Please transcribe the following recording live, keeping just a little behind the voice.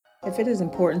If it is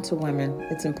important to women,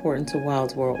 it's important to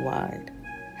Wilds Worldwide.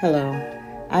 Hello,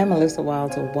 I'm Alyssa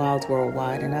Wilds of Wilds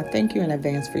Worldwide, and I thank you in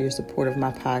advance for your support of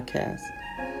my podcast.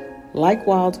 Like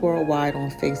Wilds Worldwide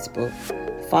on Facebook,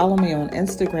 follow me on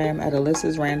Instagram at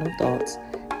Alyssa's Random Thoughts,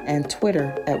 and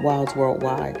Twitter at Wilds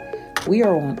Worldwide. We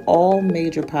are on all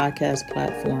major podcast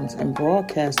platforms and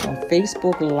broadcast on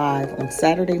Facebook Live on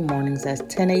Saturday mornings at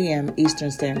 10 a.m.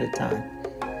 Eastern Standard Time.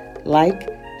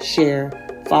 Like, share,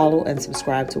 follow, and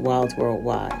subscribe to Wilds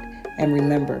Worldwide. And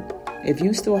remember, if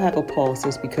you still have a pulse,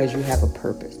 it's because you have a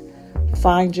purpose.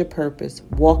 Find your purpose,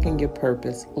 walk in your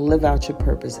purpose, live out your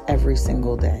purpose every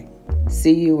single day.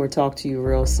 See you or talk to you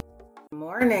real soon.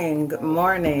 Good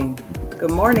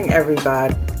morning,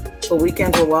 everybody. For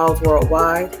Weekends with Wilds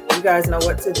Worldwide, you guys know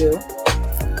what to do.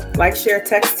 Like, share,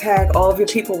 text, tag all of your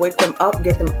people, wake them up,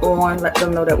 get them on, let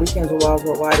them know that Weekends with Wilds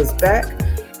Worldwide is back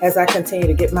as I continue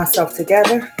to get myself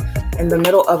together in the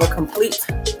middle of a complete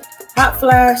hot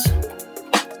flash.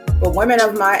 But women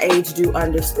of my age do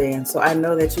understand. So I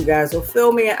know that you guys will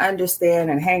feel me and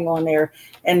understand and hang on there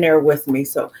and there with me.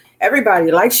 So everybody,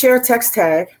 like, share, text,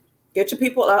 tag. Get your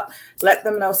people up. Let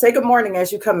them know. Say good morning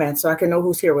as you come in so I can know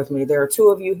who's here with me. There are two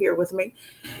of you here with me,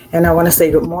 and I want to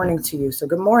say good morning to you. So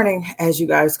good morning as you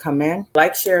guys come in.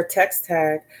 Like, share, text,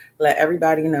 tag. Let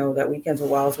everybody know that Weekends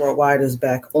with Wilds Worldwide is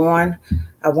back on.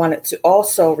 I wanted to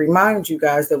also remind you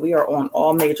guys that we are on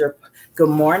all major. Good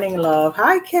morning, love.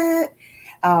 Hi, Kat.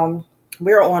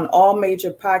 We're on all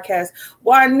major podcasts.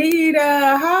 Juanita.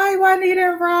 Hi,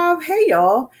 Juanita and Rob. Hey,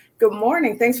 y'all. Good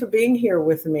morning. Thanks for being here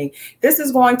with me. This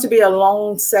is going to be a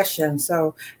long session,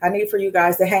 so I need for you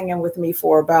guys to hang in with me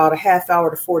for about a half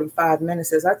hour to 45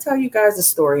 minutes as I tell you guys a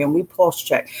story and we pulse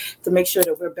check to make sure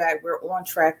that we're back, we're on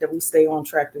track, that we stay on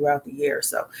track throughout the year.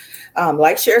 So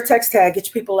like, share, text, tag, get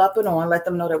your people up and on, let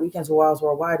them know that Weekends with Wilds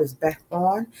Worldwide is back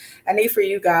on. I need for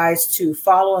you guys to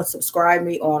follow and subscribe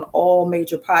me on all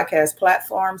major podcast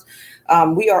platforms.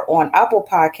 We are on Apple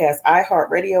Podcasts,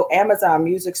 iHeartRadio, Amazon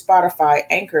Music, Spotify,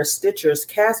 Anchor, Stitchers,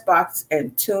 Castbox,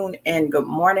 and TuneIn. Good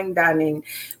morning, Dining.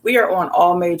 We are on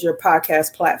all major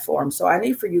podcast platforms. So I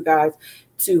need for you guys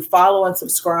to follow and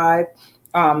subscribe.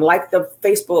 Like the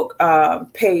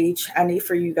Facebook page. I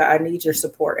need your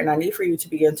support, and I need for you to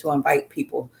begin to invite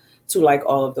people to like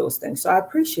all of those things. So I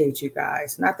appreciate you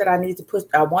guys. Not that I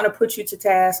want to put you to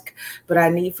task, but I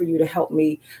need for you to help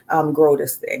me grow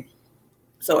this thing.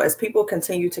 So as people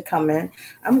continue to come in,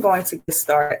 I'm going to get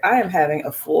started. I am having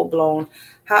a full-blown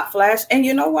hot flash. And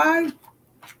you know why?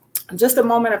 Just a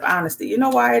moment of honesty. You know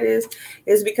why it is?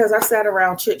 It's because I sat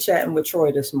around chit-chatting with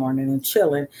Troy this morning and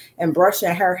chilling and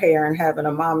brushing her hair and having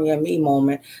a mommy and me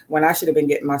moment when I should have been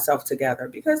getting myself together,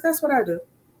 because that's what I do.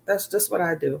 That's just what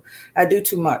I do. I do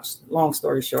too much. Long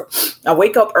story short, I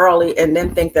wake up early and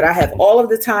then think that I have all of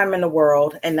the time in the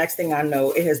world. And next thing I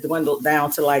know, it has dwindled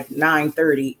down to like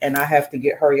 9:30 and I have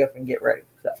to hurry up and get ready.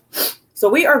 So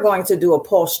we are going to do a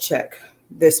pulse check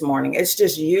this morning. It's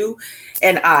just you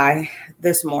and I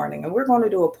this morning. And we're going to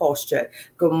do a pulse check.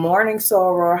 Good morning,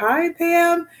 Soror. Hi,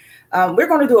 Pam. We're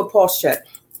going to do a pulse check.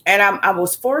 And I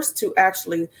was forced to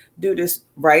actually do this,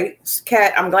 right?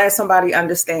 Kat, I'm glad somebody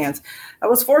understands. I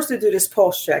was forced to do this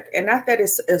pulse check. And not that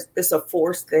it's a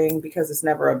forced thing, because it's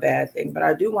never a bad thing. But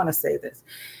I do want to say this,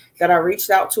 that I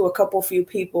reached out to a few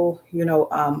people. You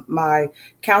know, my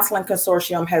counseling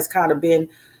consortium has kind of been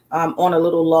on a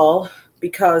little lull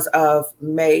because of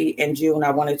May and June. I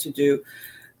wanted to do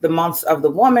the months of the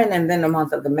woman and then the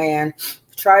month of the man.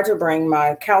 Tried to bring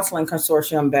my counseling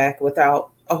consortium back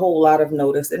without a whole lot of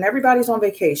notice, and everybody's on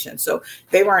vacation. So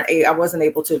I wasn't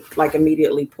able to like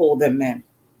immediately pull them in.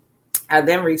 I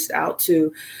then reached out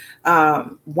to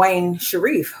Wayne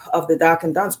Sharif of the Doc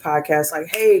and Dunce podcast. Like,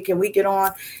 hey, can we get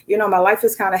on? You know, my life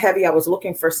is kind of heavy. I was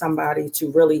looking for somebody to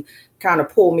really kind of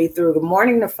pull me through. Good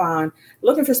morning, Nafan.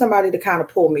 Looking for somebody to kind of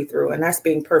pull me through. And that's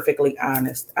being perfectly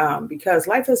honest, because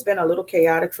life has been a little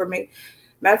chaotic for me.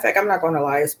 Matter of fact, I'm not going to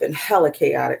lie. It's been hella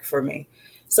chaotic for me.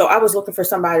 So I was looking for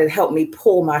somebody to help me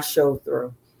pull my show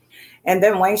through. And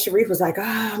then Wayne Sharif was like,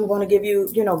 I'm going to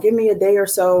give me a day or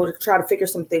so to try to figure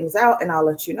some things out, and I'll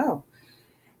let you know.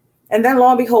 And then lo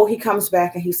and behold, he comes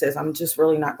back and he says, I'm just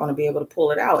really not going to be able to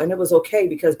pull it out. And it was okay,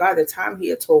 because by the time he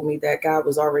had told me that, God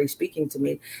was already speaking to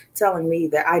me, telling me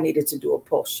that I needed to do a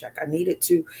pulse check. I needed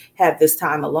to have this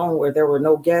time alone where there were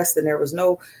no guests and there was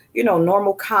no,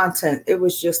 normal content. It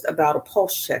was just about a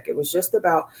pulse check. It was just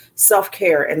about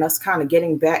self-care and us kind of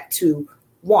getting back to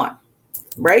one,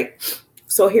 right?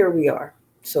 So here we are.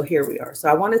 So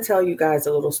I want to tell you guys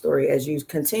a little story as you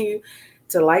continue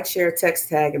to like, share, text,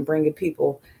 tag, and bring your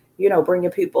people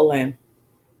in.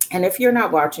 And if you're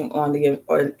not watching on the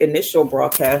initial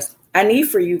broadcast, I need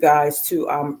for you guys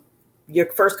to your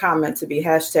first comment to be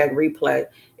hashtag replay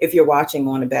if you're watching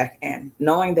on the back end,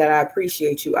 knowing that I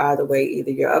appreciate you either way.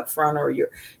 Either you're up front or you're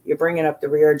bringing up the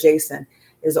rear. Jason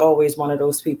is always one of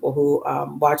those people who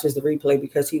watches the replay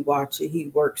because he works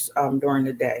during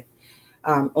the day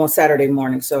on Saturday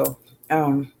morning. So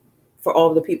for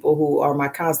all the people who are my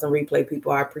constant replay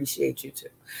people, I appreciate you too.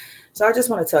 So I just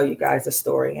want to tell you guys a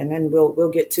story, and then we'll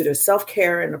get to the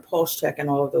self-care and the pulse check and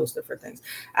all of those different things.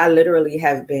 I literally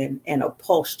have been in a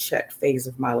pulse check phase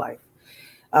of my life.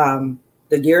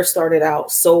 The year started out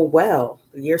so well.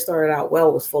 The year started out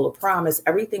well, was full of promise.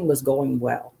 Everything was going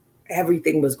well.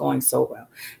 Everything was going so well.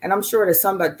 And I'm sure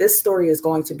that this story is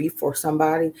going to be for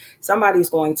somebody. Somebody's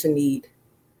going to need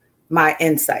my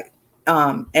insight.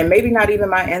 And maybe not even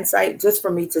my insight, just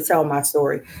for me to tell my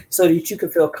story so that you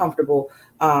can feel comfortable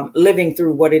living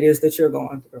through what it is that you're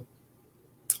going through.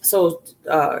 So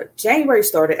January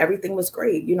started, everything was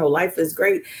great. Life is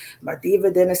great. My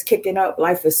dividend is kicking up.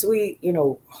 Life is sweet.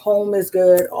 Home is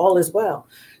good. All is well.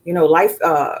 Life,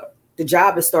 the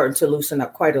job is starting to loosen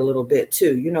up quite a little bit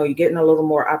too. You're getting a little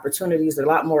more opportunities, a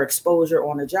lot more exposure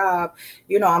on the job.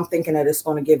 I'm thinking that it's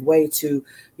going to give way to,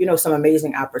 some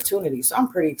amazing opportunities. So I'm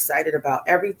pretty excited about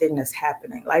everything that's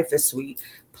happening. Life is sweet.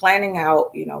 Planning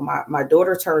out, my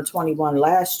daughter turned 21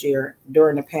 last year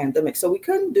during the pandemic. So we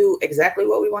couldn't do exactly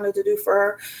what we wanted to do for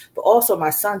her. But also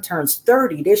my son turns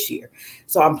 30 this year.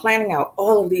 So I'm planning out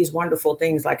all of these wonderful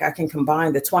things. Like I can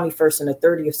combine the 21st and the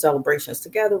 30th celebrations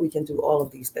together. We can do all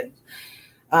of these things.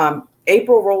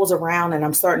 April rolls around and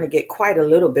I'm starting to get quite a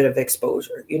little bit of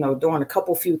exposure, doing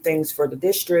a few things for the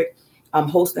district. I'm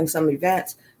hosting some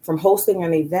events. From hosting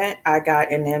an event, I got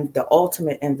the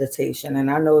ultimate invitation. And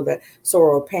I know that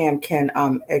Soror Pam can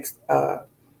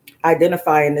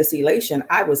identify in this elation.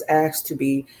 I was asked to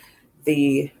be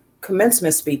the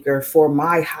commencement speaker for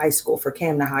my high school, for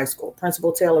Camden High School.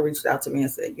 Principal Taylor reached out to me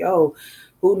and said, yo,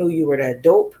 who knew you were that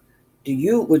dope?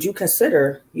 Would you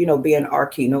consider, being our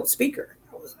keynote speaker?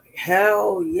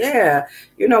 Hell yeah.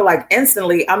 Like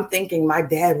instantly I'm thinking my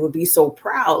dad would be so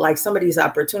proud. Like some of these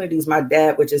opportunities, my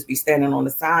dad would just be standing on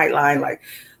the sideline like,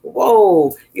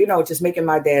 whoa, just making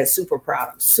my dad super proud.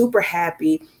 I'm super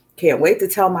happy. Can't wait to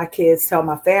tell my kids, tell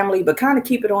my family, but kind of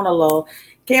keep it on a low.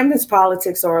 Camden's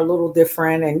politics are a little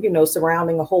different and,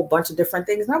 surrounding a whole bunch of different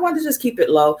things. And I wanted to just keep it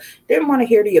low. Didn't want to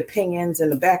hear the opinions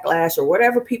and the backlash or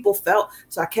whatever people felt.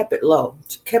 So I kept it low,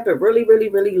 kept it really, really,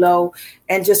 really low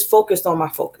and just focused on my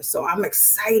focus. So I'm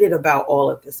excited about all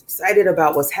of this, excited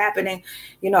about what's happening.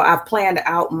 I've planned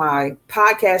out my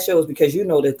podcast shows because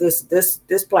that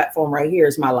this platform right here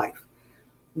is my life.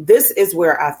 This is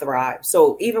where I thrive.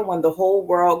 So even when the whole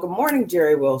world, good morning,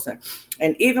 Jerry Wilson.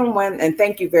 And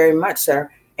thank you very much, sir.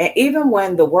 And even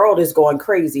when the world is going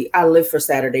crazy, I live for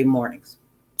Saturday mornings.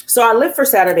 So I live for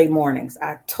Saturday mornings.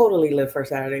 I totally live for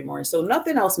Saturday mornings. So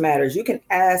nothing else matters. You can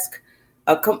ask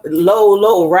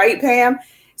low, right, Pam?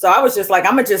 So I was just like,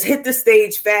 I'm going to just hit the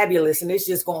stage fabulous. And it's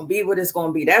just going to be what it's going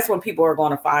to be. That's when people are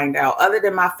going to find out. Other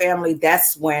than my family,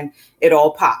 that's when it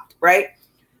all popped, right?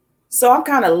 So I'm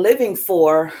kind of living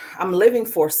for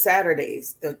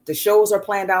Saturdays. The shows are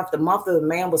planned out. The month of the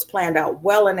man was planned out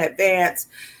well in advance.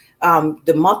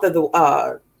 The month of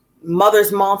the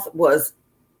Mother's Month was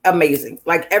amazing.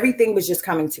 Like everything was just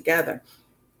coming together.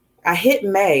 I hit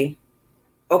May.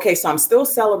 Okay, so I'm still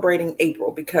celebrating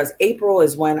April because April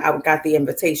is when I got the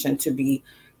invitation to be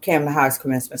Camden High's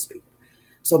commencement speaker.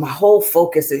 So my whole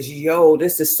focus is,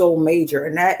 this is so major.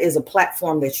 And that is a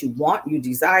platform that you want, you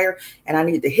desire. And I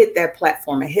need to hit that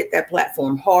platform and hit that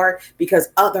platform hard because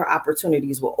other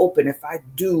opportunities will open if I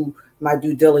do my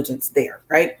due diligence there,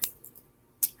 right?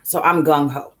 So I'm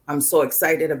gung-ho. I'm so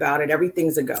excited about it.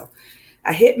 Everything's a go.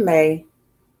 I hit May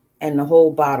and the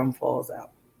whole bottom falls out.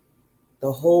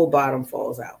 The whole bottom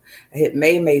falls out. I hit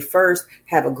May 1st,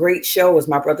 have a great show. It was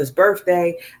my brother's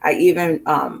birthday. I even,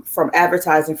 from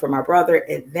advertising for my brother,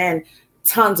 and then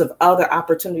tons of other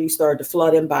opportunities started to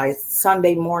flood in by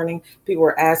Sunday morning. People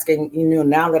were asking,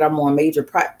 now that I'm on major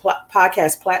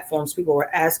podcast platforms, people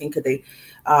were asking, could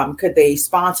they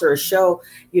sponsor a show?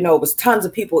 It was tons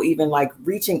of people even like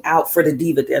reaching out for the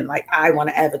dividend. Like I want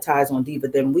to advertise on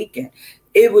dividend weekend.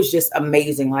 It was just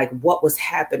amazing, like what was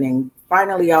happening.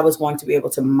 Finally, I was going to be able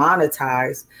to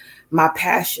monetize my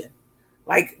passion.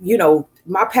 Like,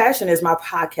 my passion is my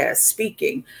podcast,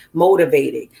 speaking,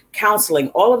 motivating, counseling,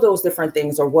 all of those different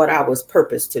things are what I was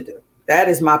purposed to do. That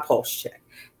is my pulse check.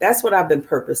 That's what I've been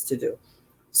purposed to do.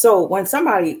 So when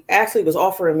somebody actually was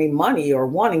offering me money or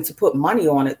wanting to put money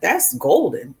on it, that's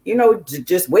golden.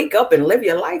 Just wake up and live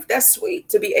your life. That's sweet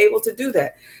to be able to do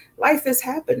that. Life is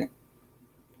happening.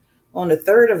 On the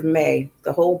 3rd of May,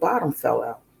 the whole bottom fell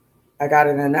out. I got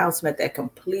an announcement that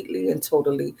completely and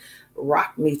totally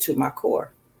rocked me to my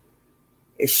core.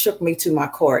 It shook me to my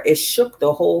core. It shook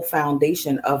the whole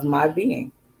foundation of my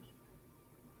being.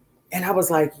 And I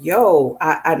was like, yo,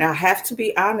 and I have to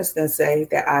be honest and say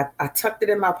that I tucked it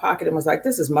in my pocket and was like,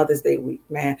 this is Mother's Day week,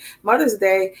 man. Mother's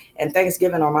Day and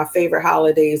Thanksgiving are my favorite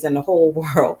holidays in the whole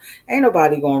world. Ain't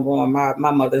nobody going to ruin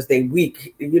my Mother's Day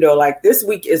week. Like this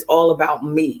week is all about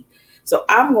me. So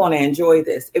I'm going to enjoy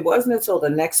this. It wasn't until the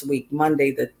next week,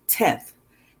 Monday, the 10th,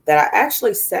 that I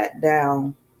actually sat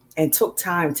down and took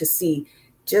time to see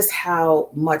just how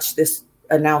much this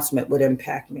announcement would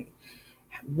impact me.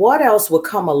 What else would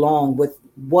come along with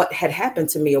what had happened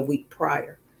to me a week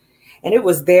prior? And it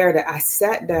was there that I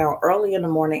sat down early in the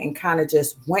morning and kind of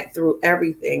just went through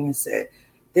everything and said,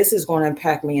 this is going to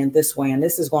impact me in this way, and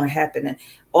this is going to happen. And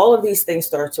all of these things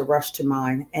started to rush to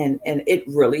mind. And it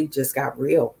really just got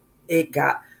real. It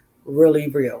got really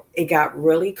real. It got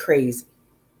really crazy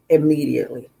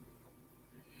immediately.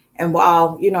 And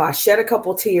while, I shed a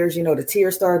couple tears, the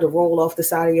tears started to roll off the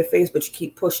side of your face, but you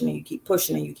keep pushing and you keep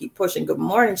pushing and you keep pushing. Good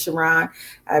morning, Sharon.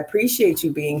 I appreciate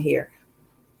you being here.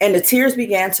 And the tears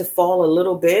began to fall a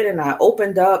little bit. And I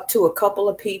opened up to a couple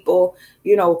of people,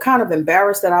 kind of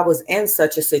embarrassed that I was in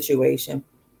such a situation,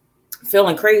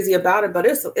 feeling crazy about it, but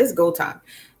it's go time.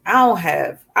 I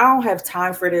don't have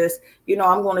time for this.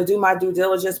 I'm going to do my due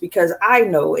diligence because I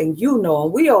know, and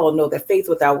and we all know that faith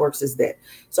without works is dead.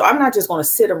 So I'm not just going to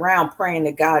sit around praying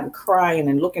to God and crying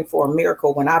and looking for a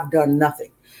miracle when I've done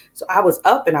nothing. So I was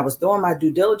up and I was doing my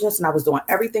due diligence and I was doing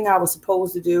everything I was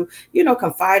supposed to do,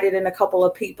 confided in a couple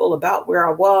of people about where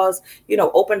I was,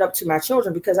 opened up to my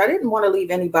children because I didn't want to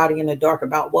leave anybody in the dark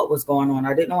about what was going on.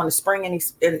 I didn't want to spring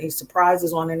any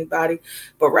surprises on anybody,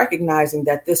 but recognizing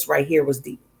that this right here was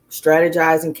deep.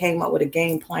 Strategizing, came up with a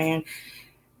game plan.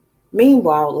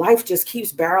 Meanwhile, life just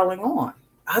keeps barreling on.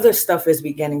 Other stuff is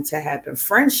beginning to happen.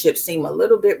 Friendships seem a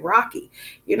little bit rocky.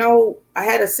 I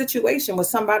had a situation with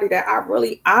somebody that I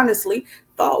really honestly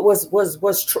thought was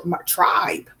my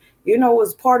tribe,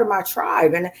 was part of my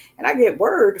tribe. And I get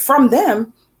word from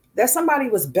them that somebody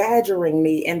was badgering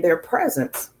me in their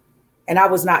presence and I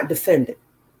was not defended.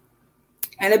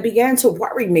 And it began to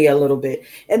worry me a little bit.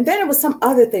 And then it was some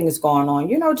other things going on,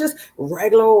 just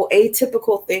regular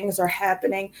atypical things are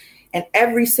happening. And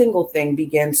every single thing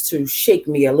begins to shake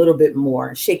me a little bit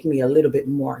more, shake me a little bit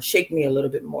more, shake me a little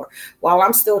bit more while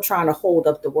I'm still trying to hold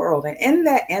up the world. And in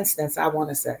that instance, I want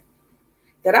to say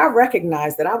that I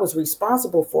recognized that I was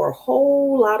responsible for a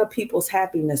whole lot of people's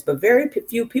happiness, but very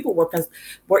few people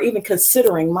were even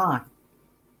considering mine.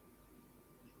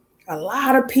 A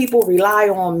lot of people rely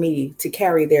on me to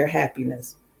carry their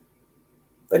happiness,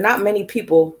 but not many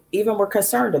people even were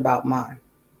concerned about mine.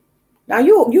 Now,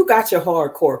 you got your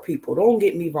hardcore people. Don't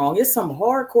get me wrong. It's some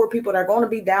hardcore people that are going to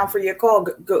be down for your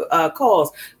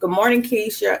calls. Good morning,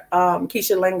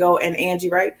 Keisha Lingo and Angie,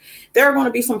 right? There are going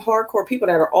to be some hardcore people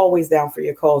that are always down for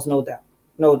your calls, no doubt.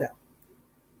 No doubt.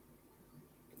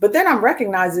 But then I'm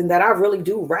recognizing that I really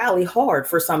do rally hard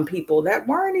for some people that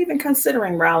weren't even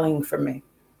considering rallying for me.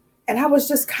 And I was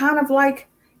just kind of like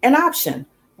an option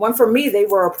when for me, they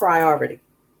were a priority.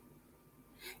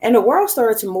 And the world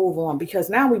started to move on because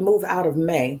now we move out of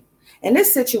May and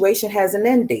this situation has an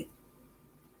end date.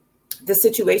 The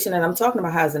situation that I'm talking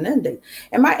about has an end date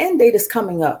and my end date is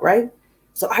coming up, right?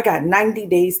 So I got 90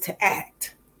 days to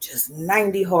act, just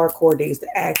 90 hardcore days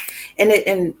to act.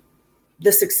 And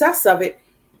the success of it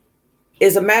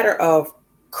is a matter of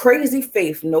crazy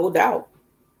faith, no doubt.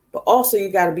 But also you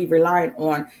got to be reliant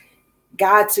on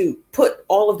God to put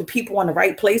all of the people in the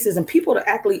right places and people to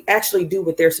actually do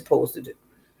what they're supposed to do.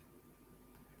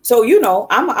 So,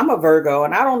 I'm a Virgo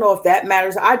and I don't know if that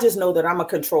matters. I just know that I'm a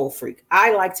control freak.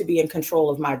 I like to be in control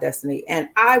of my destiny and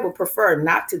I would prefer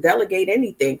not to delegate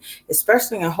anything,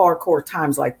 especially in hardcore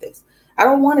times like this. I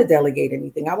don't want to delegate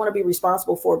anything. I want to be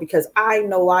responsible for it because I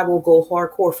know I will go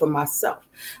hardcore for myself.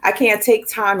 I can't take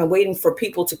time and waiting for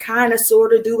people to kind of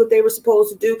sort of do what they were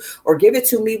supposed to do or give it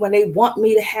to me when they want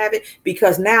me to have it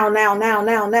because now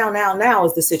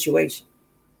is the situation.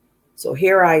 So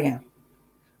here I am.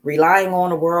 Relying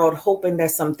on the world, hoping that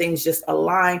some things just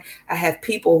align. I have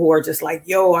people who are just like,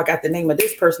 yo, I got the name of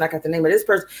this person. I got the name of this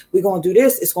person. We're going to do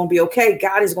this. It's going to be okay.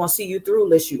 God is going to see you through,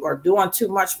 Liz. You are doing too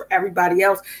much for everybody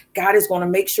else. God is going to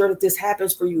make sure that this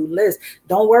happens for you, Liz.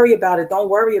 Don't worry about it. Don't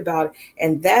worry about it.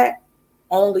 And that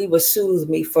only would soothe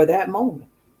me for that moment.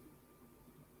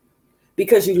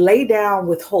 Because you lay down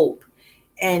with hope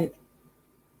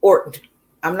or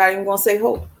I'm not even going to say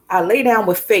hope. I lay down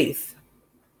with faith.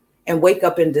 And wake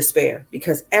up in despair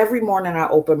because every morning I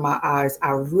open my eyes,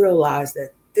 I realized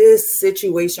that this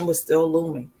situation was still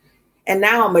looming. And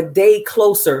now I'm a day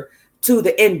closer to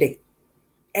the ending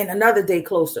and another day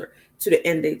closer to the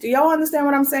ending. Do y'all understand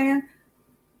what I'm saying?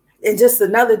 And just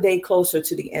another day closer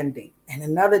to the ending and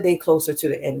another day closer to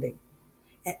the ending.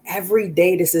 And every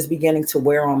day this is beginning to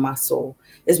wear on my soul.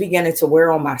 It's beginning to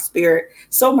wear on my spirit.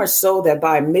 So much so that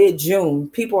by mid-June,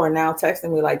 people are now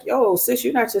texting me like, yo, sis,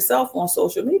 you're not yourself on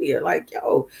social media. Like,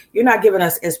 yo, you're not giving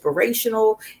us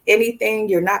inspirational anything.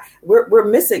 You're not, we're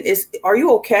missing. Are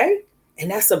you okay? And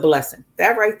that's a blessing.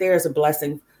 That right there is a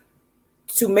blessing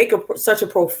to make such a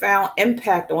profound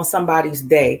impact on somebody's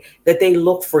day that they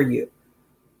look for you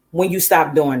when you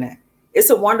stop doing that. It's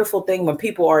a wonderful thing when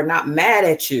people are not mad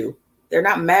at you. They're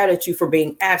not mad at you for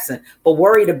being absent, but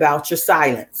worried about your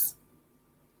silence.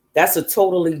 That's a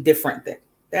totally different thing.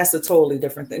 That's a totally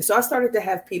different thing. So I started to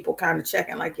have people kind of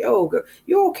checking like, yo,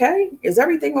 you okay? Is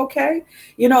everything okay?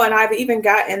 You know, and I've even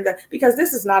gotten because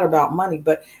this is not about money,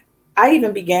 but I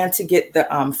even began to get the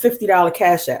 $50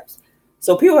 cash apps.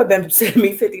 So people have been sending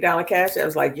me $50 cash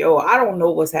apps like, yo, I don't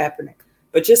know what's happening,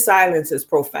 but your silence is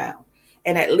profound.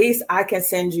 And at least I can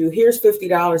send you, here's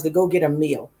 $50 to go get a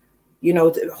meal. You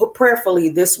know, prayerfully,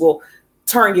 this will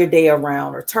turn your day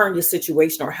around or turn your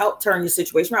situation or help turn your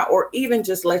situation around, or even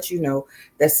just let you know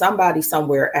that somebody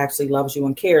somewhere actually loves you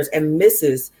and cares and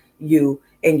misses you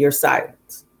in your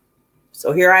silence.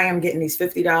 So here I am getting these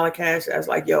 $50 cash. I was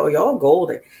like, yo, y'all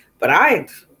golden, but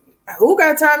who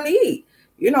got time to eat?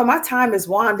 You know, my time is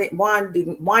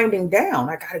winding down.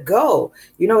 I got to go.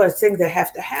 You know, there's things that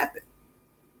have to happen.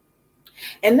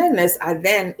 And then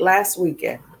last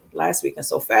weekend.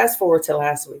 So fast forward to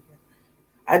last weekend,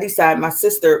 I decided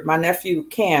my nephew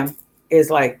Cam is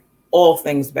like all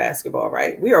things basketball,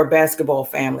 right? We are a basketball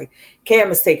family.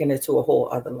 Cam is taking it to a whole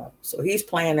other level. So he's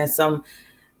playing in some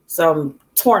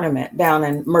tournament down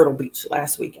in Myrtle Beach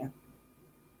last weekend.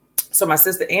 So my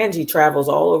sister Angie travels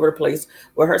all over the place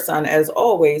with her son as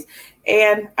always.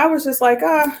 And I was just like,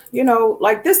 you know,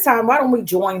 like this time, why don't we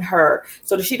join her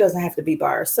so that she doesn't have to be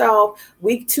by herself?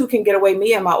 We too can get away.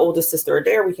 Me and my older sister are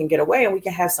there. We can get away and we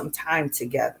can have some time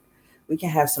together.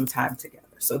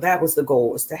 So that was the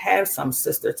goal, was to have some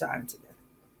sister time together.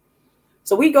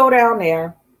 So we go down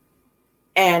there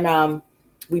and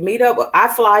we meet up. I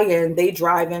fly in. They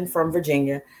drive in from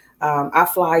Virginia. I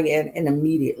fly in and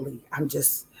immediately I'm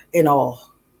just in awe.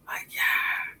 Like,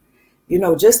 yeah, you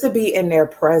know, just to be in their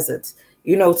presence,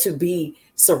 you know, to be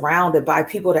surrounded by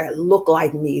people that look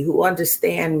like me, who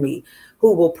understand me,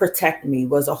 who will protect me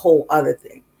was a whole other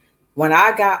thing. When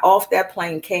I got off that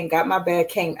plane, got my bag,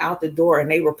 came out the door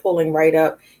and they were pulling right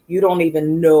up. You don't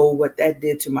even know what that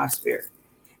did to my spirit.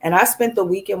 And I spent the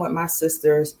weekend with my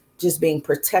sisters just being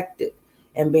protected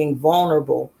and being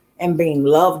vulnerable and being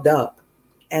loved up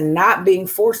and not being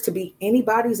forced to be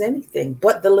anybody's anything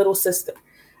but the little sister.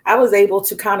 I was able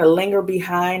to kind of linger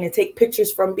behind and take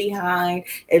pictures from behind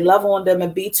and love on them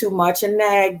and be too much and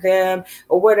nag them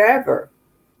or whatever.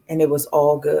 And it was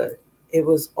all good. It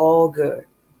was all good.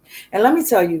 And let me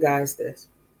tell you guys this.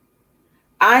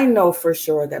 I know for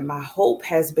sure that my hope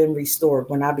has been restored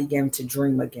when I began to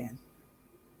dream again.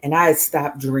 And I had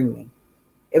stopped dreaming.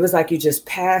 It was like you just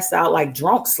pass out like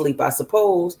drunk sleep, I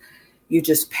suppose. You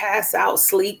just pass out,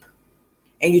 sleep,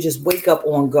 and you just wake up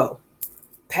on go.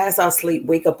 Pass out, sleep,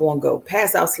 wake up on go.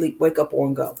 Pass out, sleep, wake up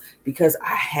on go. Because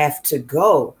I have to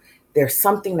go. There's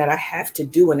something that I have to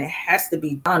do, and it has to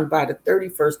be done by the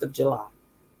 31st of July.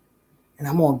 And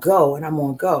I'm on go, and I'm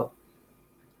on go.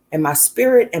 And my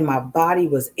spirit and my body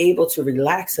was able to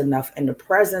relax enough in the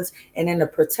presence and in the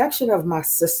protection of my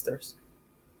sisters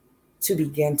to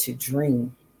begin to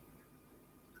dream.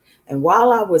 And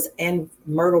while I was in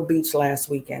Myrtle Beach last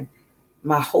weekend,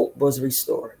 my hope was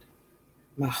restored.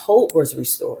 My hope was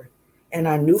restored. And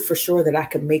I knew for sure that I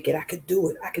could make it. I could do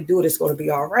it. It's going to be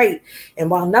all right. And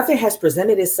while nothing has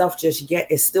presented itself just yet,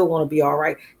 it's still going to be all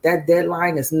right. That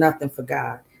deadline is nothing for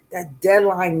God. That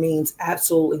deadline means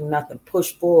absolutely nothing.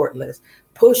 Push forward, Liz.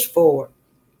 Push forward.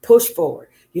 Push forward.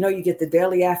 You know, you get the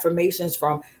daily affirmations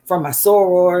from my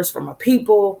sorors, from my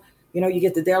people. You know, you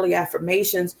get the daily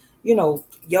affirmations. You know,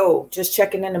 yo, just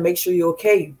checking in to make sure you're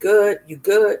okay. You good,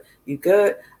 you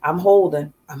good. I'm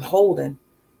holding,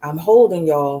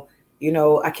 y'all. You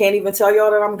know, I can't even tell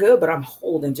y'all that I'm good, but I'm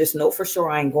holding. Just know for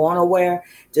sure I ain't going nowhere.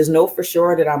 Just know for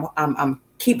sure that I'm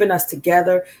keeping us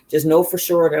together. Just know for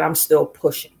sure that I'm still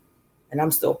pushing, and I'm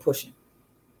still pushing.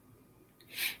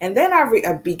 And then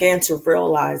I began to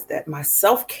realize that my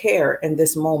self-care in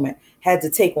this moment had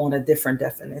to take on a different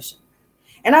definition.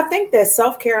 And I think that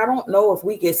self-care, I don't know if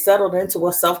we get settled into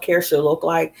what self-care should look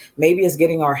like. Maybe it's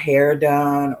getting our hair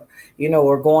done, or, you know,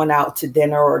 or going out to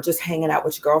dinner or just hanging out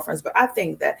with your girlfriends. But I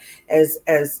think that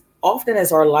as often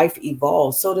as our life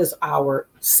evolves, so does our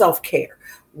self-care.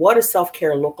 What does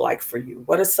self-care look like for you?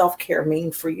 What does self-care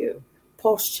mean for you?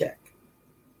 Pulse check.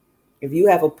 If you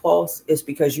have a pulse, it's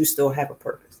because you still have a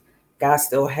purpose. God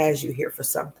still has you here for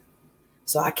something.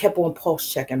 So I kept on pulse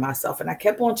checking myself, and I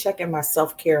kept on checking my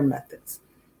self-care methods.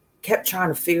 Kept trying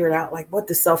to figure it out, like, what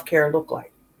does self-care look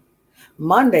like?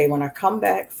 Monday, when I come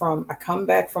back from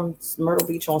Myrtle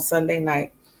Beach on Sunday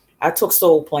night, I took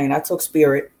Soul Plane. I took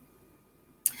Spirit.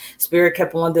 Spirit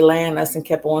kept on delaying us,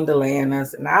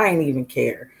 and I ain't even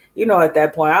care. At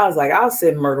that point, I was like, I'll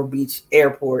sit in Myrtle Beach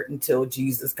Airport until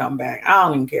Jesus come back. I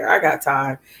don't even care. I got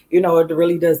time. It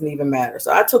really doesn't even matter.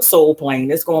 So I took Soul Plane.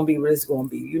 It's going to be what it's going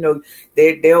to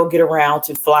be. They'll get around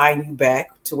to flying you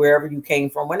back to wherever you came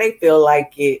from when they feel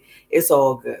like it. It's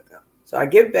all good, though. So I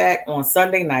get back on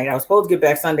Sunday night. I was supposed to get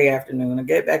back Sunday afternoon. I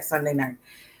get back Sunday night.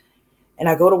 And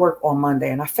I go to work on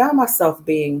Monday. And I found myself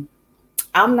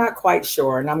I'm not quite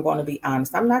sure, and I'm going to be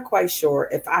honest, I'm not quite sure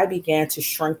if I began to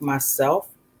shrink myself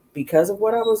because of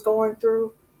what I was going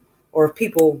through, or if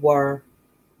people were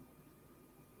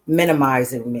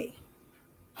minimizing me.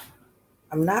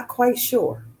 I'm not quite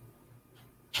sure.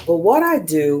 But what I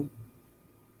do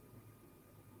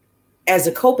as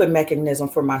a coping mechanism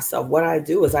for myself, what I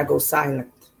do is I go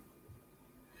silent.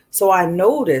 So I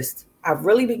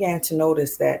really began to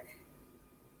notice that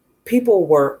people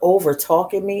were over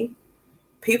talking me.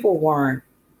 People weren't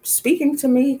speaking to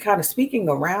me, kind of speaking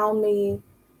around me.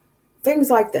 Things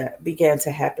like that began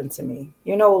to happen to me.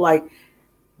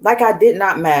 Like I did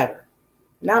not matter.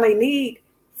 Now they need,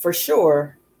 for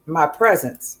sure, my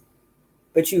presence.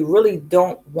 But you really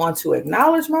don't want to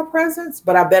acknowledge my presence,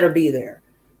 but I better be there.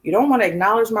 You don't want to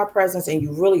acknowledge my presence, and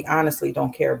you really honestly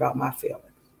don't care about my feelings.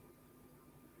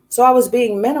 So I was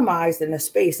being minimized in a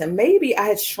space, and maybe I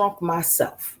had shrunk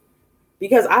myself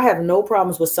because I have no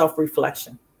problems with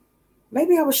self-reflection.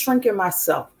 Maybe I was shrinking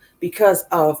myself because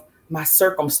of my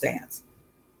circumstance.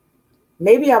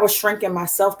 Maybe I was shrinking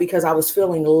myself because I was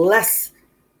feeling less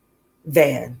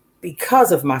than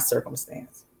because of my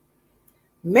circumstance.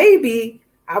 Maybe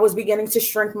I was beginning to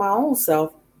shrink my own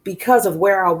self because of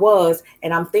where I was.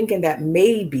 And I'm thinking that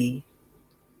maybe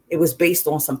it was based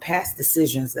on some past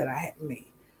decisions that I had made.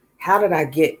 How did I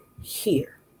get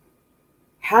here?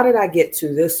 How did I get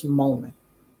to this moment?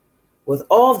 With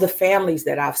all of the families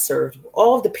that I've served,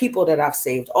 all of the people that I've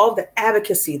saved, all of the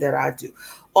advocacy that I do,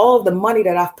 all of the money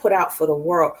that I've put out for the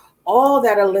world, all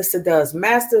that Alyssa does,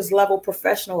 master's level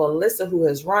professional Alyssa, who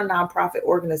has run nonprofit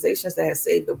organizations that has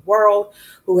saved the world,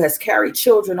 who has carried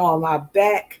children on my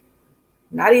back,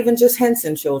 not even just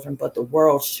Henson children, but the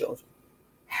world's children.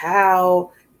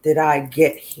 How did I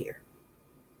get here?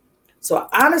 So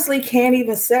I honestly can't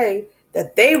even say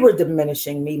that they were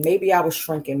diminishing me. Maybe I was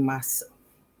shrinking myself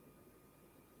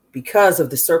because of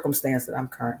the circumstance that I'm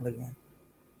currently in.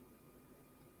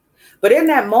 But in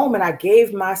that moment, I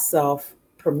gave myself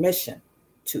permission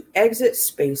to exit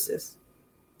spaces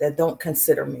that don't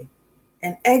consider me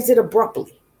and exit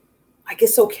abruptly. Like,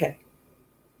 it's okay.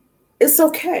 It's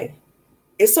okay.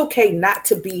 It's okay not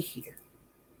to be here.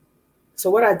 So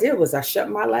what I did was I shut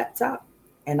my laptop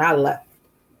and I left.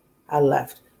 I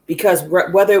left because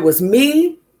whether it was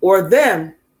me or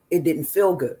them, it didn't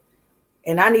feel good.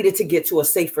 And I needed to get to a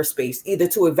safer space, either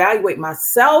to evaluate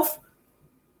myself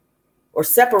or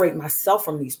separate myself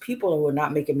from these people who were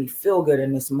not making me feel good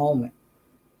in this moment.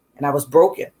 And I was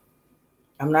broken.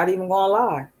 I'm not even going to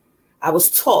lie. I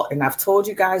was taught, and I've told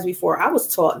you guys before, I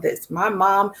was taught this. My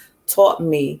mom taught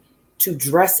me to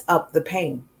dress up the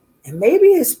pain. And maybe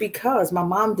it's because my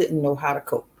mom didn't know how to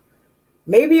cope.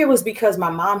 Maybe it was because my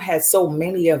mom had so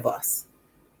many of us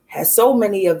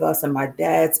in my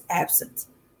dad's absence.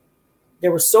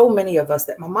 There were so many of us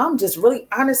that my mom just really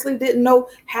honestly didn't know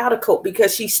how to cope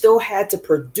because she still had to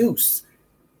produce.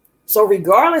 So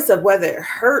regardless of whether it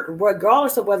hurt,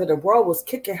 regardless of whether the world was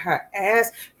kicking her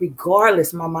ass,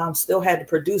 regardless, my mom still had to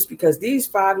produce because these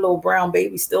 5 little brown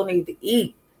babies still need to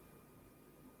eat.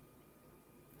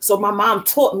 So my mom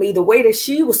taught me the way that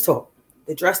she was taught,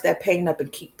 to dress that pain up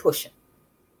and keep pushing.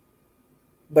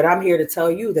 But I'm here to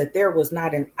tell you that there was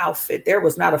not an outfit. There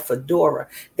was not a fedora.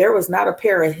 There was not a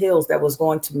pair of heels that was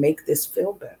going to make this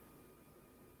feel better.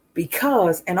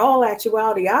 Because in all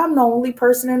actuality, I'm the only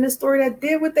person in this story that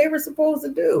did what they were supposed to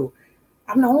do.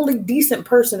 I'm the only decent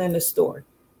person in this story.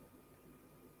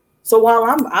 So while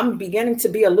I'm beginning to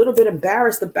be a little bit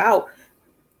embarrassed about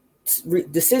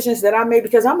decisions that I made,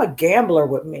 because I'm a gambler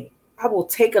with me, I will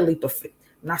take a leap of faith.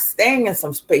 I'm not staying in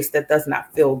some space that does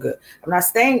not feel good. I'm not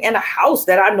staying in a house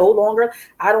that I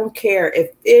don't care.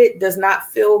 If it does not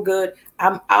feel good,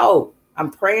 I'm out. I'm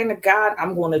praying to God.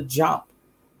 I'm going to jump.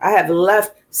 I have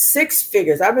left six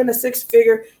figures. I've been a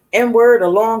six-figure N-word a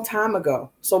long time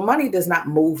ago. So money does not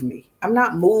move me. I'm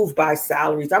not moved by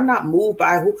salaries. I'm not moved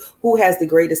by who has the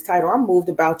greatest title. I'm moved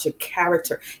about your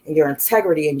character and your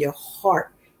integrity and your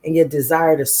heart and your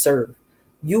desire to serve.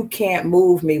 You can't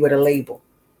move me with a label.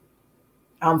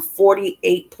 I'm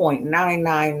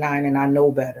 48.999 and I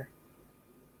know better.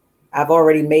 I've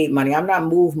already made money. I'm not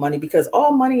moved money because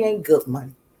all money ain't good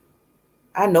money.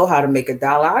 I know how to make a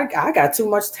dollar. I got too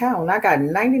much talent. I got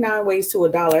 99 ways to a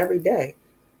dollar every day.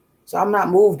 So I'm not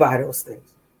moved by those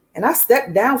things. And I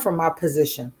stepped down from my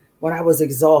position when I was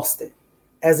exhausted.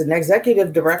 As an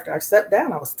executive director, I stepped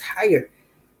down. I was tired. It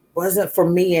wasn't for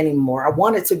me anymore. I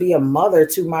wanted to be a mother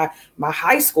to my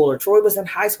high schooler. Troy was in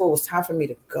high school. It was time for me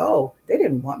to go. They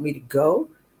didn't want me to go.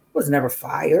 I was never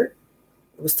fired.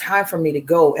 It was time for me to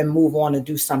go and move on and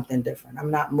do something different.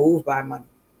 I'm not moved by money.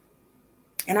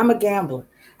 And I'm a gambler.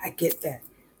 I get that.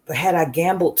 But had I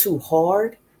gambled too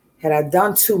hard, had I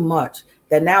done too much,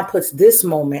 that now puts this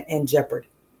moment in jeopardy.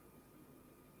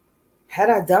 Had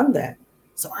I done that?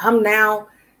 So I'm now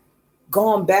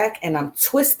going back and I'm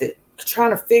twisted,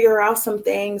 trying to figure out some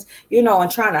things,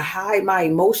 and trying to hide my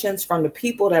emotions from the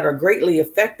people that are greatly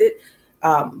affected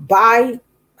by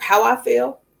how I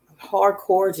feel. I'm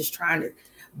hardcore, just trying to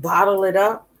bottle it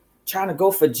up, trying to go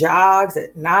for jogs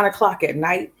at 9:00 at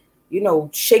night.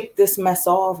 Shake this mess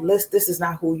off. This is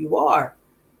not who you are.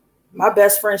 My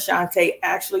best friend Shantae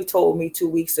actually told me 2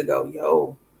 weeks ago,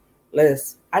 yo,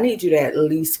 Liz, I need you to at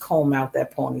least comb out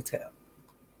that ponytail.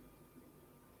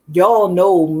 Y'all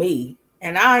know me,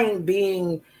 and I ain't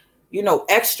being,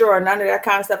 extra or none of that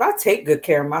kind of stuff. I take good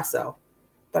care of myself,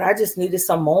 but I just needed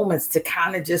some moments to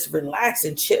kind of just relax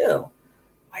and chill.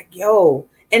 Like, yo,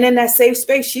 and in that safe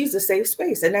space, she's a safe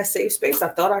space. In that safe space, I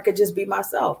thought I could just be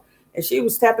myself. And she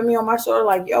was tapping me on my shoulder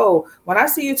like, yo, when I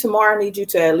see you tomorrow, I need you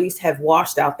to at least have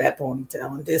washed out that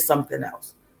ponytail and did something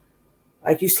else.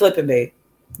 Like, you slipping, babe.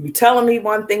 You telling me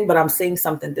one thing, but I'm seeing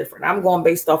something different. I'm going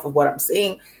based off of what I'm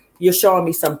seeing. You're showing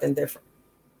me something different.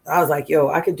 I was like, yo,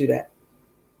 I could do that.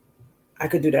 I'm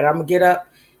going to get up.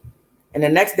 And the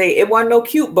next day, it wasn't no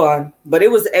cute bun, but it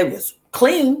was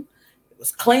clean. It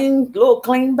was clean, little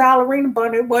clean ballerina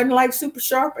bun. It wasn't like super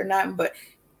sharp or nothing, but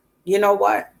you know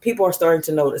what? People are starting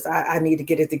to notice. I need to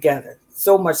get it together.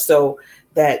 So much so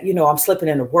that, I'm slipping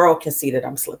and the world can see that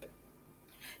I'm slipping.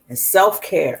 And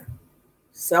self-care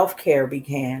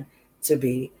began to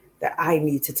be that I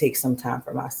need to take some time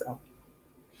for myself.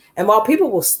 And while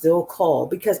people will still call,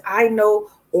 because I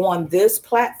know on this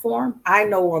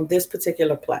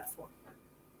particular platform,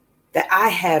 that I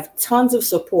have tons of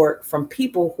support from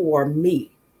people who are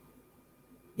me.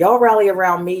 Y'all rally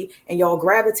around me and y'all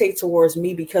gravitate towards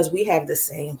me because we have the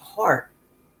same heart.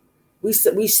 We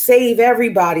save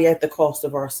everybody at the cost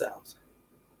of ourselves.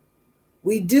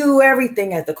 We do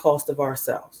everything at the cost of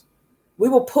ourselves. We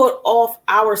will put off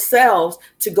ourselves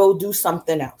to go do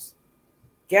something else.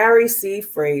 Gary C.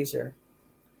 Frazier.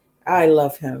 I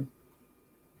love him.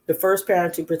 The first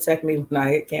parent to protect me when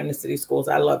I hit Camden City Schools.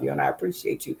 I love you and I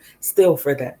appreciate you still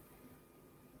for that.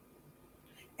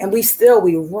 And we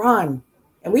run.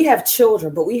 And we have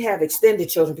children, but we have extended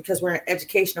children because we're in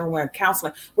education or we're in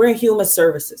counseling. We're in human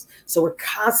services. So we're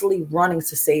constantly running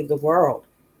to save the world.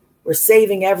 We're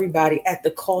saving everybody at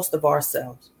the cost of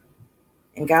ourselves.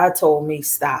 And God told me,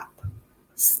 stop.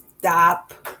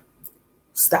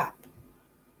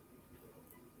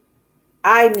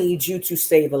 I need you to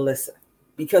save Alyssa.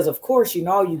 Because, of course, you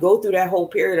go through that whole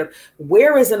period of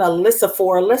where is an Alyssa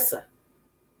for Alyssa?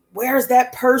 Where's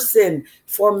that person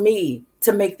for me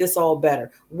to make this all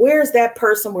better? Where's that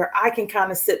person where I can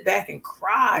kind of sit back and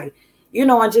cry,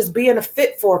 and just be in a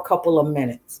fit for a couple of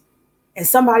minutes? And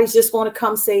somebody's just going to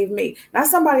come save me. Not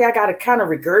somebody I got to kind of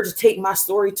regurgitate my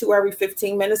story to every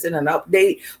 15 minutes in an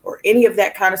update or any of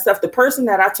that kind of stuff. The person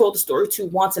that I told the story to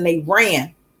once and they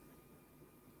ran.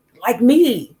 Like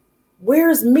me.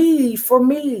 Where's me for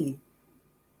me?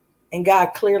 And God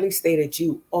clearly stated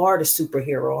you are the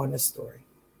superhero in this story.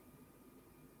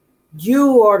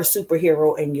 You are the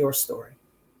superhero in your story.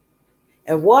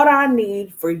 And what I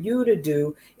need for you to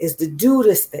do is to do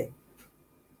this thing,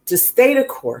 to stay the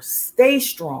course, stay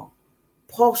strong,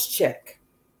 pulse check.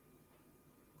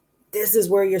 This is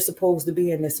where you're supposed to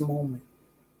be in this moment.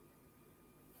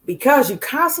 Because you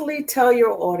constantly tell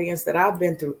your audience that I've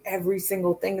been through every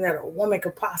single thing that a woman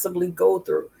could possibly go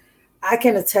through. I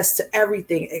can attest to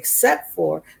everything except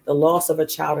for the loss of a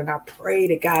child. And I pray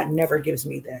that God never gives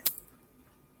me that.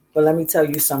 But let me tell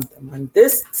you something. When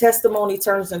this testimony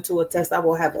turns into a test, I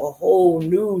will have a whole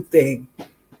new thing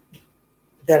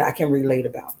that I can relate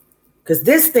about. Because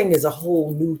this thing is a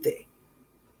whole new thing.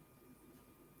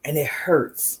 And it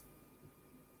hurts.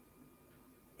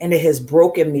 And it has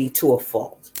broken me to a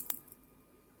fault.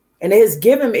 And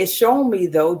it's shown me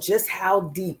though, just how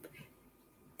deep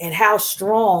and how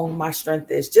strong my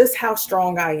strength is, just how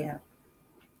strong I am.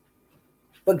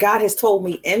 But God has told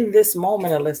me in this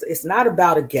moment, Alyssa, it's not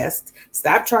about a guest.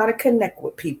 Stop trying to connect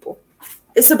with people.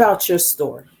 It's about your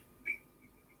story.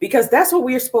 Because that's what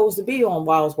we're supposed to be on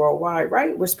Wilds Worldwide,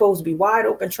 right? We're supposed to be wide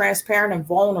open, transparent, and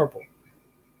vulnerable.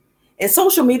 And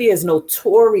social media is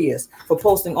notorious for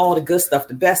posting all the good stuff,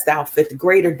 the best outfit, the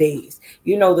greater days.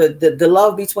 You know, the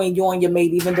love between you and your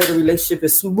mate, even though the relationship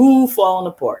is smooth falling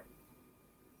apart.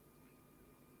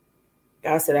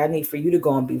 God said, I need for you to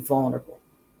go and be vulnerable.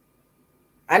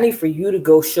 I need for you to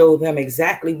go show them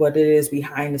exactly what it is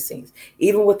behind the scenes.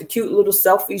 Even with the cute little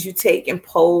selfies you take and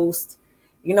post,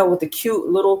 you know, with the cute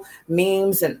little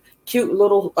memes and cute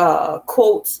little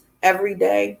quotes every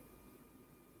day.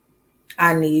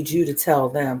 I need you to tell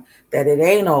them that it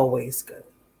ain't always good,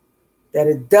 that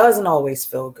it doesn't always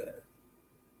feel good.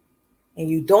 And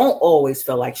you don't always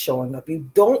feel like showing up.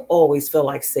 You don't always feel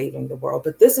like saving the world.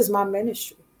 But this is my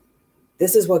ministry.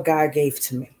 This is what God gave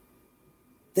to me.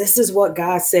 This is what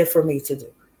God said for me to do.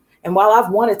 And while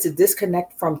I've wanted to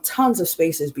disconnect from tons of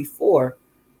spaces before,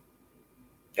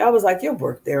 God was like, your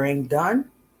work there ain't done.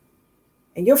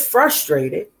 And you're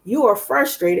frustrated. You are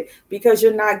frustrated because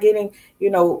you're not getting,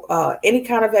 any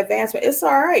kind of advancement. It's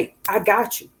all right. I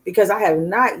got you, because I have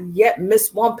not yet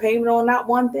missed one payment on not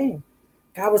one thing.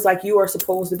 God was like, you are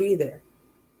supposed to be there.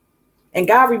 And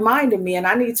God reminded me, and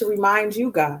I need to remind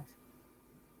you guys,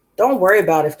 don't worry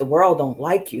about if the world don't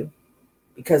like you,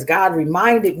 because God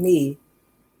reminded me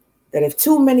that if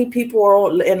too many people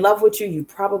are in love with you, you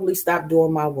probably stop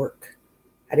doing my work.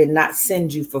 I did not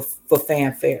send you for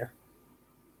fanfare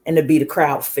and to be the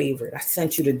crowd favorite. I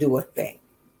sent you to do a thing.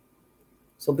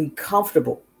 So be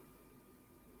comfortable.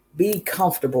 Be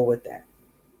comfortable with that.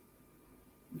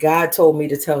 God told me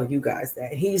to tell you guys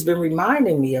that. He's been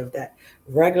reminding me of that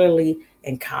regularly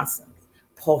and constantly.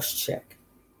 Pulse check.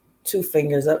 2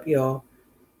 fingers up, y'all.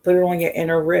 Put it on your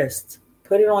inner wrist.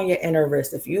 Put it on your inner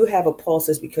wrist. If you have a pulse,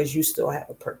 it's because you still have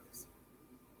a purpose.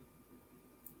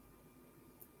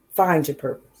 Find your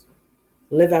purpose.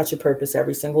 Live out your purpose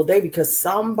every single day, because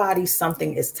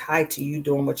something is tied to you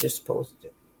doing what you're supposed to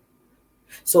do.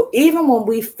 So even when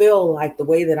we feel like the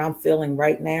way that I'm feeling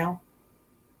right now,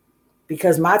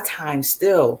 because my time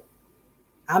still,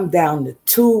 I'm down to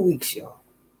 2 weeks, y'all.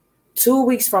 2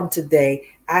 weeks from today,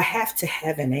 I have to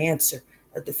have an answer,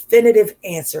 a definitive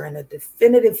answer and a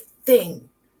definitive thing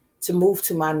to move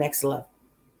to my next level.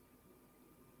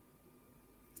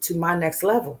 To my next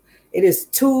level. It is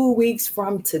 2 weeks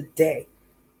from today.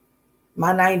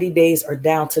 My 90 days are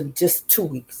down to just 2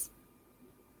 weeks.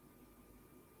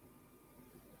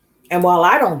 And while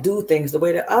I don't do things the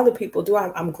way that other people do,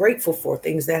 I'm grateful for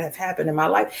things that have happened in my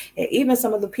life. And even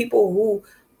some of the people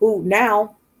who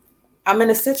now I'm in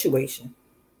a situation.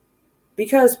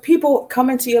 Because people come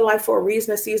into your life for a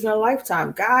reason, a season, a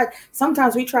lifetime. God,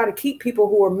 sometimes we try to keep people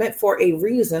who are meant for a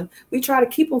reason. We try to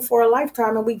keep them for a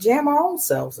lifetime, and we jam our own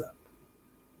selves up.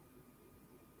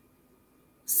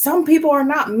 Some people are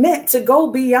not meant to go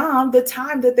beyond the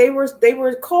time that they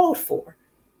were called for.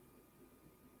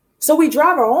 So we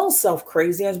drive our own self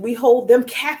crazy as we hold them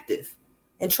captive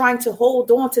and trying to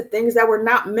hold on to things that were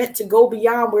not meant to go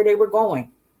beyond where they were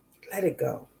going. Let it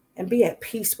go and be at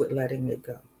peace with letting it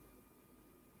go.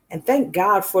 And thank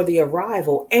God for the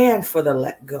arrival and for the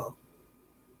let go.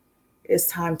 It's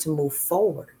time to move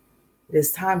forward. It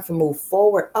is time to move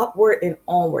forward, upward and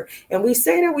onward. And we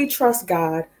say that we trust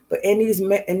God, but in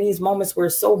these moments where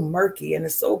it's so murky and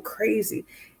it's so crazy,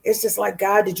 it's just like,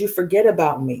 God, did you forget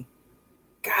about me?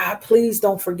 God, please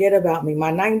don't forget about me.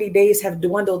 My 90 days have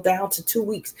dwindled down to 2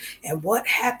 weeks. And what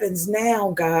happens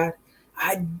now, God?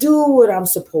 I do what I'm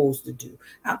supposed to do.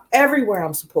 I'm everywhere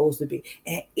I'm supposed to be.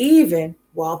 And even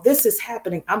while this is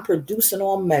happening, I'm producing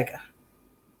on mega.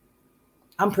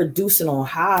 I'm producing on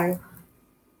high.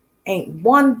 Ain't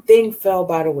one thing fell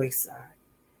by the wayside.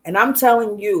 And I'm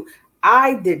telling you,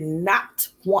 I did not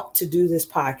want to do this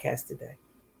podcast today.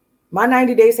 My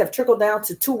 90 days have trickled down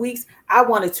to 2 weeks. I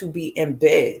wanted to be in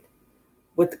bed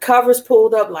with the covers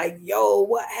pulled up like, yo,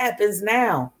 what happens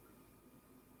now?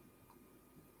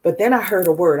 But then I heard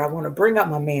a word. I want to bring up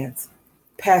my man's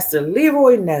Pastor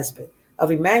Leroy Nesbitt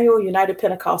of Emmanuel United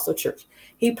Pentecostal Church.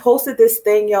 He posted this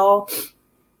thing, y'all,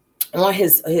 on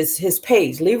his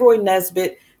page, Leroy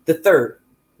Nesbitt III.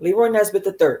 Leroy Nesbitt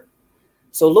III.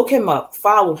 So look him up,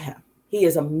 follow him. He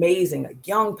is amazing, a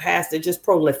young pastor, just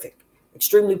prolific.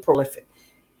 Extremely prolific.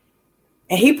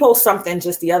 And he posted something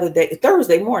just the other day,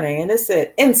 Thursday morning, and it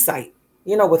said, insight.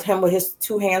 with him with his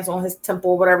two hands on his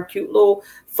temple, whatever, cute little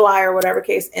flyer, whatever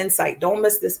case, insight. Don't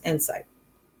miss this insight.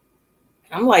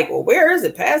 I'm like, well, where is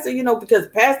it, Pastor? Because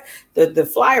the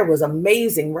flyer was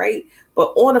amazing, right?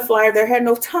 But on the flyer, there had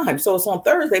no time. So it's on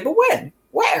Thursday, but when?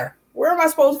 Where am I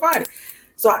supposed to find it?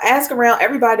 So I ask around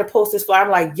everybody to post this flyer.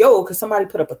 I'm like, yo, because somebody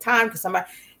put up a time,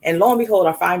 and lo and behold,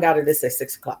 I find out it is at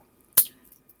 6:00.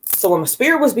 So when my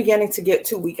spirit was beginning to get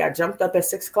too weak, I jumped up at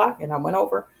 6:00 and I went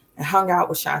over and hung out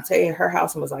with Shantae at her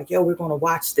house and was like, yo, we're going to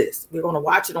watch this. We're going to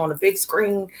watch it on the big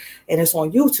screen and it's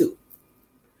on YouTube.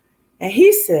 And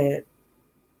he said,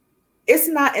 it's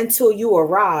not until you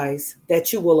arise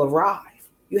that you will arrive.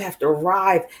 You have to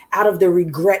arrive out of the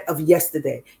regret of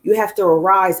yesterday. You have to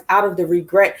arise out of the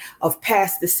regret of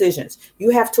past decisions.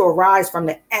 You have to arise from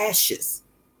the ashes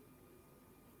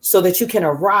so that you can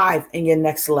arrive in your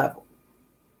next level.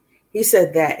 He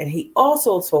said that. And he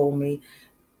also told me,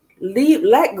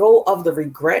 let go of the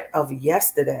regret of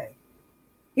yesterday.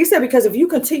 He said, because if you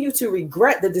continue to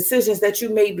regret the decisions that you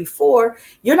made before,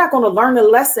 you're not going to learn a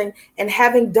lesson in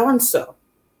having done so.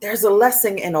 There's a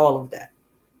lesson in all of that.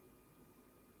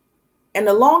 And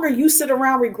the longer you sit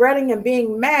around regretting and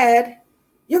being mad,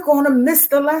 you're going to miss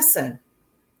the lesson.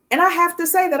 And I have to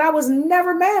say that I was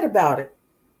never mad about it.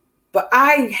 But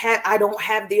I don't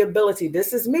have the ability.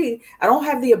 This is me. I don't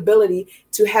have the ability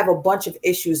to have a bunch of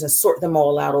issues and sort them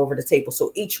all out over the table.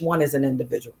 So each one is an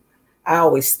individual. I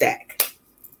always stack.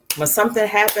 When something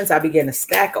happens, I begin to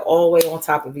stack all the way on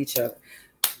top of each other.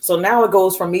 So now it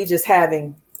goes from me just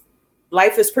having,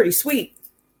 life is pretty sweet,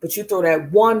 but you throw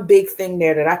that one big thing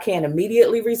there that I can't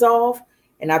immediately resolve,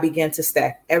 and I begin to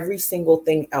stack every single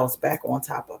thing else back on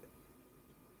top of it.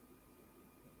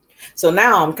 So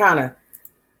now I'm kind of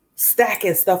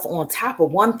stacking stuff on top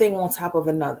of one thing on top of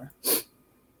another.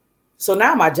 So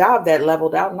now my job that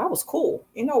leveled out and I was cool.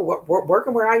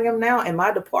 Working where I am now in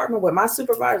my department with my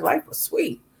supervisor, life was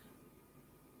sweet.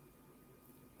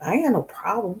 I ain't had no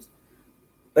problems.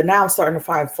 But now I'm starting to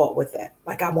find fault with that.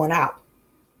 Like I went out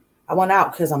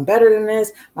because I'm better than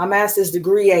this. My master's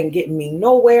degree ain't getting me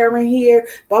nowhere in here.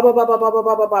 Blah, blah, blah, blah, blah, blah,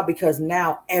 blah, blah, blah. Because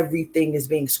now everything is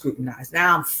being scrutinized.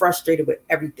 Now I'm frustrated with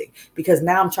everything. Because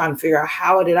now I'm trying to figure out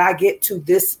how did I get to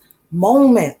this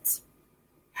moment?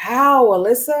 How,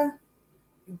 Alyssa?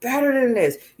 Better than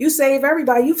this. You save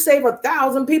everybody. You've saved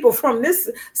 1,000 people from this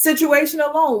situation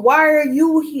alone. Why are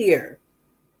you here?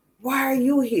 Why are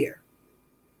you here?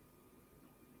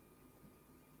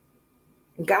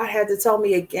 God had to tell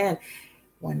me again,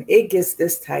 when it gets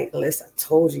this tight, Alyssa, I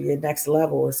told you your next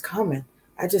level is coming.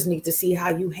 I just need to see how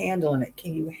you handling it.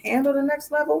 Can you handle the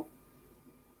next level?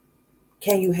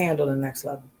 Can you handle the next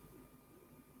level?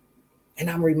 And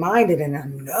I'm reminded and I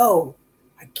know,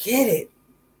 I get it.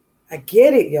 I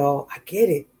get it, y'all. I get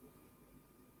it.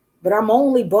 But I'm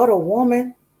only but a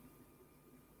woman.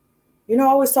 I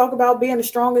always talk about being the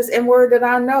strongest N-word that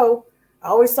I know. I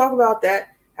always talk about that.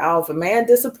 How if a man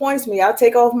disappoints me, I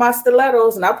take off my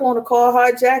stilettos and I put on a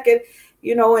Carhartt jacket,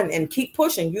 and keep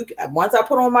pushing. Once I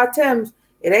put on my Timbs,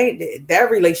 that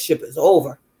relationship is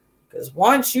over. Because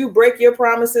once you break your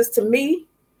promises to me,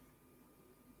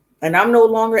 and I'm no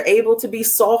longer able to be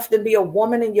soft and be a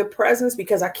woman in your presence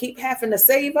because I keep having to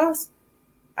save us,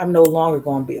 I'm no longer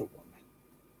going to be a woman.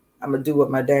 I'm going to do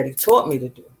what my daddy taught me to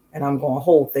do, and I'm going to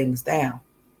hold things down.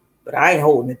 But I ain't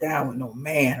holding it down with no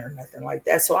man or nothing like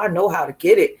that. So I know how to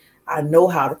get it. I know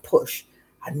how to push.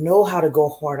 I know how to go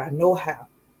hard. I know how.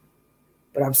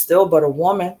 But I'm still but a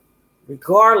woman.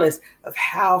 Regardless of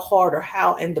how hard or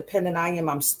how independent I am,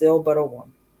 I'm still but a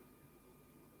woman.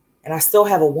 And I still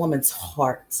have a woman's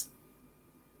heart.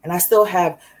 And I still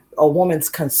have a woman's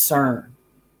concern.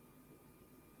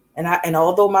 And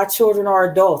although my children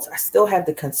are adults, I still have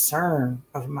the concern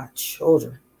of my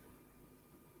children.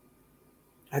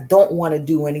 I don't want to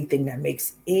do anything that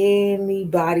makes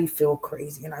anybody feel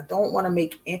crazy. And I don't want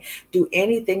to do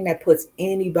anything that puts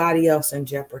anybody else in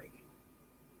jeopardy.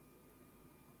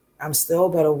 I'm still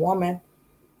but a woman,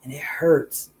 and it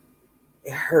hurts.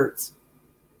 It hurts.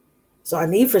 So I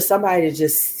need for somebody to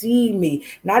just see me,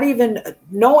 not even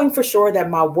knowing for sure that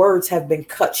my words have been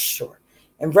cut short,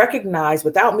 and recognize,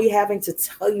 without me having to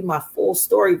tell you my full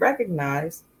story,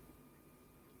 recognize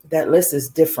that Liz is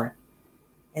different.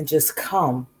 And just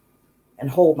come and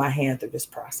hold my hand through this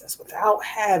process without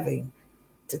having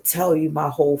to tell you my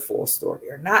whole full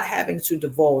story or not having to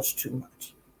divulge too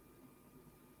much.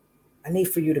 I need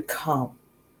for you to come.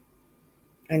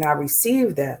 And I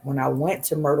received that when I went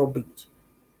to Myrtle Beach.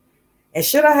 And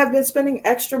should I have been spending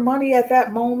extra money at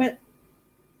that moment?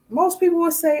 Most people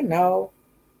would say no.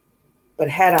 But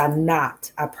had I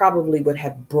not, I probably would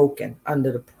have broken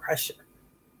under the pressure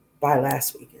by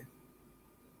last weekend.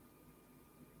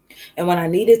 And when I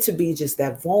needed to be just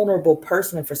that vulnerable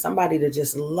person and for somebody to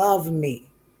just love me,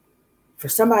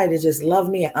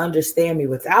 and understand me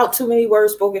without too many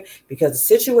words spoken, because the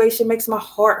situation makes my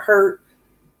heart hurt.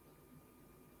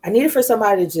 I needed for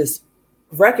somebody to just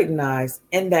recognize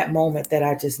in that moment that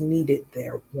I just needed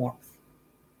their warmth.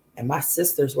 And my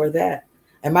sisters were that.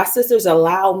 And my sisters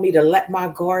allowed me to let my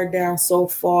guard down so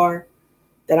far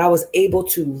that I was able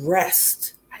to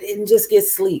rest. I didn't just get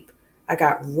sleep. I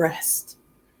got rest.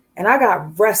 And I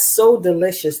got rest so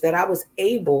delicious that I was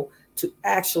able to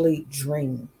actually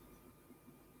dream.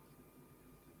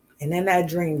 And in that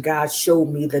dream, God showed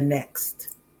me the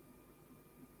next.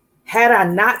 Had I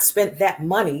not spent that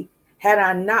money, had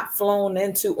I not flown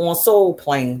on Soul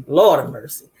Plane, Lord of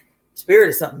mercy, Spirit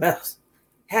is something else.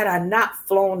 Had I not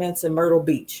flown into Myrtle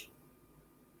Beach,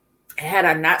 had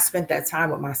I not spent that time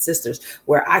with my sisters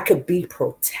where I could be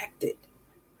protected,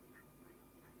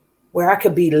 where I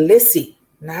could be Lissy,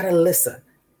 not Alyssa,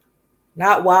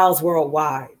 not Wilds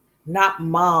Worldwide, not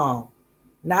Mom,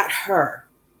 not her.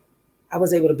 I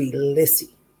was able to be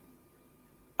Lissy.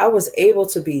 I was able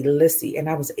to be Lissy, and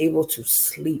I was able to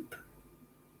sleep.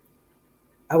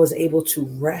 I was able to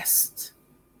rest,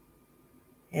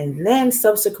 and then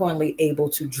subsequently able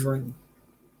to dream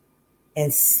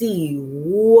and see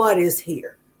what is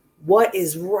here, what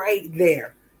is right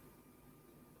there.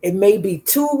 It may be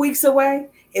 2 weeks away.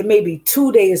 It may be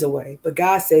 2 days away, but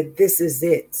God said, this is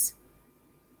it.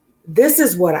 This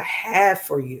is what I have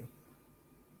for you.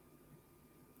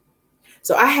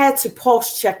 So I had to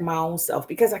pulse check my own self,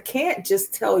 because I can't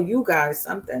just tell you guys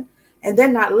something and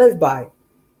then not live by it.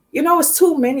 You know, it's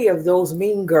too many of those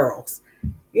mean girls.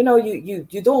 You know, you're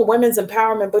doing women's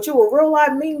empowerment, but you're a real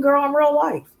life mean girl in real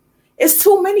life. It's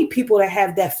too many people that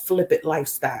have that flippant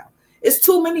lifestyle. It's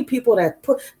too many people that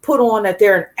put on that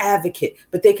they're an advocate,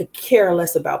 but they could care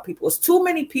less about people. It's too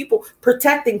many people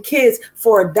protecting kids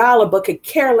for $1, but could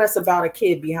care less about a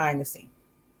kid behind the scene.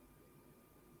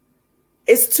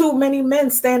 It's too many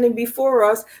men standing before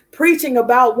us preaching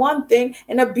about one thing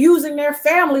and abusing their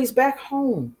families back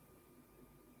home.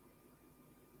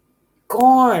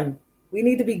 Gone. We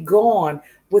need to be gone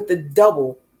with the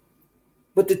double,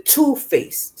 with the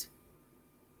two-faced,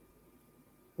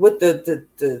 with the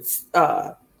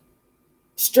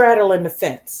straddling the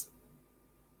fence.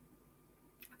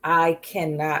 I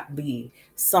cannot be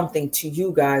something to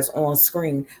you guys on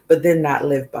screen, but then not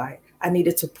live by it. I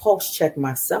needed to pulse check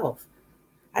myself.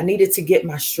 I needed to get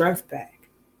my strength back.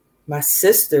 My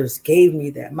sisters gave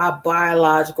me that. My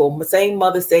biological, same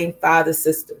mother, same father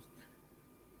sisters.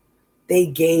 They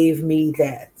gave me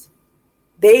that.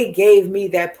 They gave me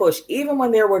that push, even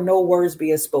when there were no words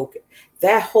being spoken.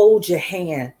 That hold your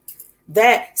hand,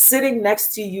 that sitting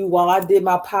next to you while I did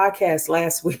my podcast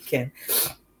last weekend.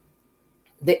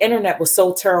 The internet was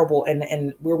so terrible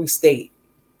and where we stayed.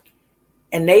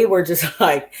 And they were just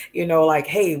like, you know, like,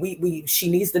 hey, she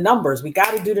needs the numbers. We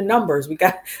got to do the numbers. We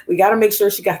got to make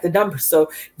sure she got the numbers. So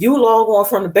you log on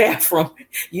from the bathroom,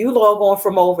 you log on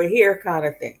from over here kind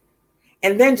of thing.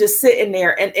 And then just sitting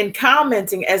there and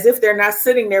commenting as if they're not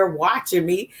sitting there watching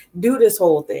me do this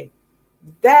whole thing.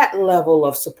 That level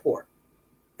of support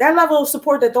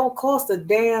that don't cost a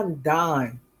damn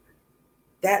dime.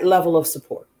 That level of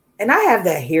support. And I have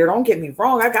that here. Don't get me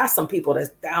wrong. I got some people that's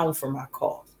down for my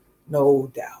cause.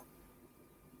 No doubt.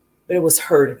 But it was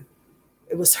hurting.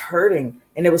 It was hurting.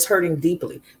 And it was hurting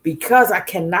deeply because I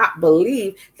cannot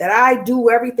believe that I do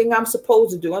everything I'm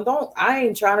supposed to do. And I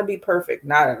ain't trying to be perfect.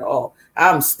 Not at all.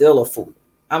 I'm still a fool.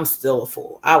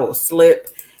 I will slip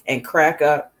and crack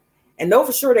up. And know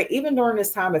for sure that even during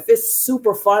this time, if it's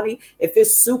super funny, if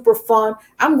it's super fun,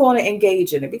 I'm going to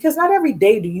engage in it, because not every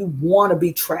day do you want to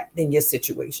be trapped in your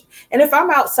situation. And if I'm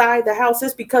outside the house,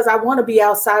 it's because I want to be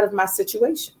outside of my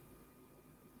situation.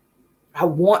 I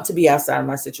want to be outside of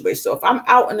my situation. So if I'm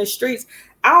out in the streets,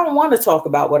 I don't want to talk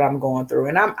about what I'm going through.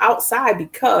 And I'm outside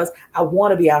because I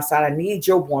want to be outside. I need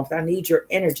your warmth. I need your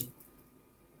energy.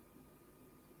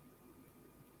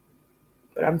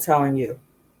 But I'm telling you,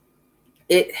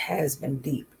 it has been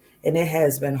deep and it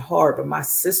has been hard. But my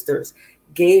sisters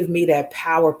gave me that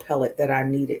power pellet that I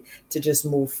needed to just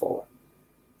move forward.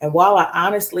 And while I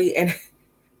honestly, and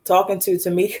talking to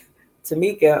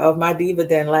Tamika of my Diva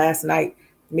Den last night,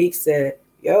 Meek said,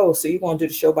 yo, so you're going to do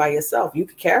the show by yourself. You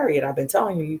could carry it. I've been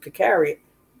telling you could carry it.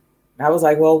 And I was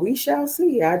like, well, we shall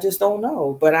see. I just don't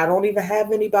know. But I don't even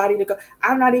have anybody to go.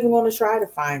 I'm not even going to try to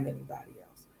find anybody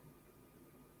else.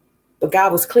 But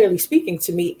God was clearly speaking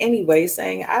to me anyway,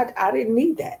 saying I didn't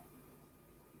need that.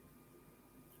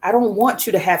 I don't want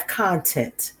you to have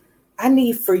content. I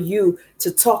need for you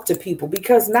to talk to people,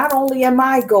 because not only am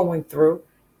I going through,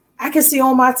 I can see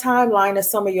on my timeline that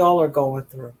some of y'all are going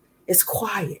through. It's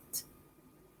quiet.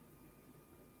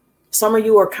 Some of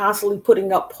you are constantly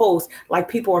putting up posts like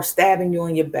people are stabbing you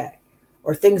in your back,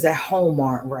 or things at home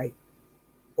aren't right,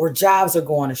 or jobs are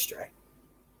going astray.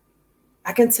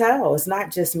 I can tell it's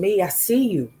not just me. I see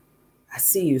you. I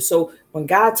see you. So when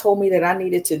God told me that I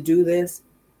needed to do this,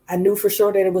 I knew for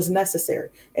sure that it was necessary.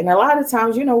 And a lot of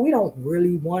times, we don't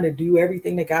really want to do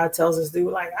everything that God tells us to do.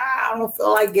 Like, I don't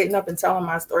feel like getting up and telling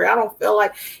my story. I don't feel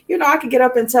like, I could get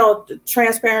up and tell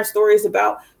transparent stories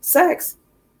about sex.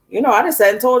 I just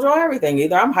said and told y'all everything.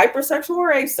 Either I'm hypersexual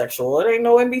or asexual. It ain't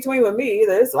no in between with me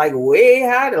either. It's like way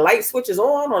high, the light switch is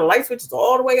on, or the light switch is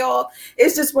all the way off.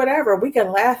 It's just whatever. We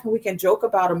can laugh and we can joke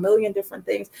about a million different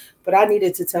things. But I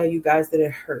needed to tell you guys that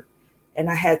it hurt. And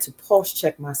I had to pulse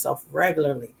check myself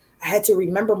regularly. I had to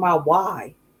remember my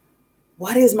why.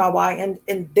 What is my why?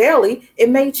 And daily, it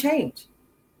may change.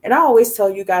 And I always tell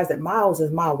you guys that Miles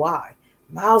is my why.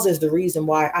 Miles is the reason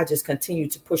why I just continue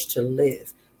to push to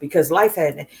live. Because life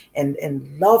had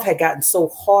and love had gotten so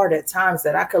hard at times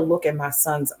that I could look at my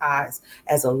son's eyes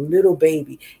as a little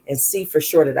baby and see for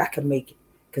sure that I could make it.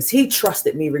 Because he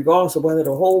trusted me regardless of whether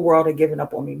the whole world had given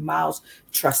up on me. Miles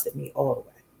trusted me all the way.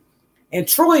 And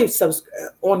Troy,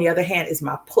 on the other hand, is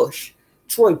my push.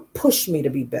 Troy pushed me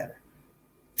to be better.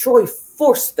 Troy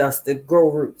forced us to grow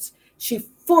roots. She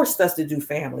forced us to do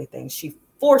family things. She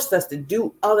forced us to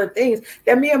do other things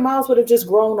that me and Miles would have just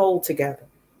grown old together.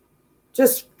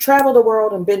 Just travel the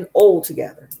world and been old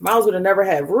together. Miles would have never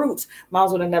had roots.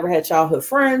 Miles would have never had childhood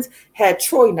friends had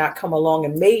Troy not come along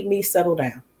and made me settle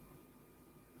down.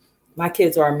 My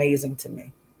kids are amazing to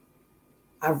me.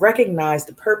 I recognize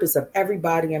the purpose of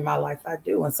everybody in my life. I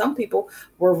do. And some people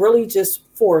were really just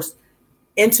forced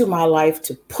into my life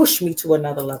to push me to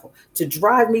another level, to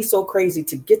drive me so crazy,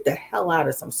 to get the hell out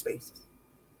of some spaces.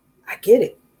 I get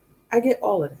it. I get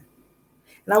all of that.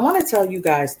 And I want to tell you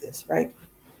guys this, right?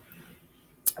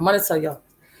 I'm going to tell y'all.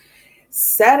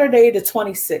 Saturday the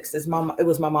 26th it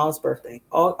was my mom's birthday,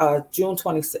 June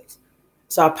 26th.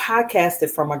 So I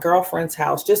podcasted from my girlfriend's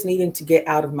house, just needing to get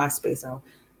out of my space. I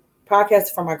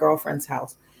podcasted from my girlfriend's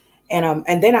house.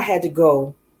 And then I had to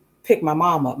go pick my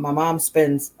mom up. My mom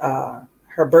spends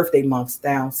her birthday months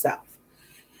down south.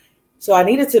 So I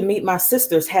needed to meet my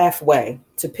sisters halfway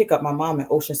to pick up my mom in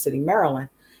Ocean City, Maryland.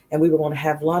 And we were going to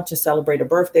have lunch and celebrate a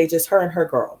birthday, just her and her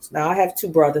girls. Now, I have two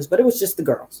brothers, but it was just the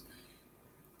girls.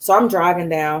 So I'm driving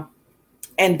down,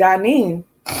 and Donine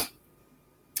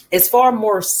is far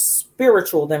more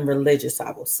spiritual than religious,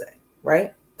 I will say,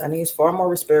 right? Donine is far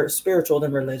more spiritual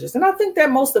than religious. And I think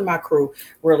that most of my crew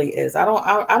really is. I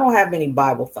don't have many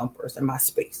Bible thumpers in my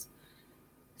space.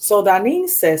 So Donine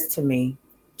says to me,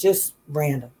 just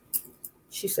random,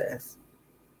 she says,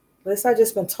 Liz, I've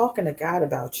just been talking to God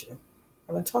about you.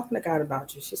 I've been talking to God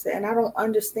about you. She said, and I don't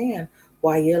understand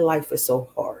why your life is so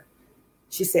hard.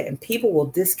 She said, and people will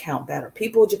discount that,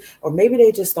 or maybe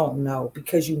they just don't know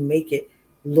because you make it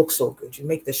look so good. You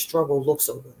make the struggle look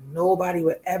so good. Nobody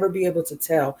would ever be able to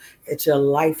tell that your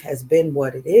life has been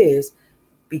what it is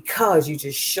because you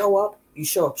just show up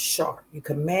sharp. You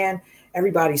command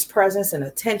everybody's presence and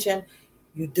attention.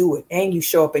 You do it and you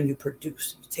show up and you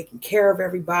produce. You're taking care of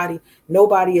everybody.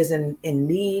 Nobody is in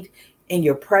need. In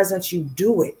your presence, you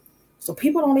do it. So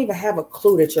people don't even have a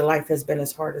clue that your life has been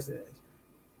as hard as it is.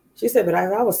 She said, but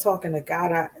I was talking to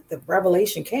God, the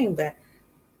revelation came that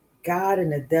God and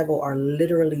the devil are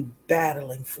literally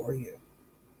battling for you.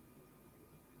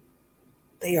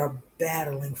 They are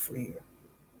battling for you.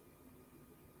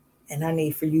 And I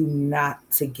need for you not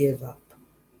to give up.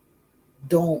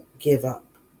 Don't give up.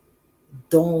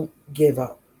 Don't give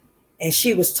up. And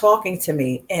she was talking to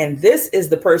me, and this is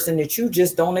the person that you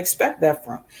just don't expect that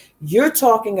from. You're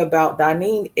talking about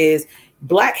Donine is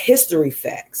Black history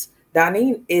facts.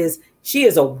 Donine she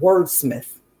is a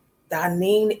wordsmith.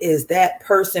 Donine is that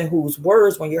person whose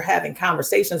words, when you're having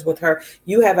conversations with her,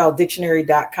 you have out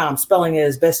dictionary.com, spelling it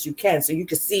as best you can so you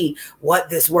can see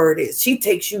what this word is. She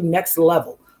takes you next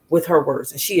level with her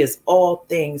words, and she is all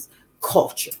things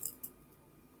culture.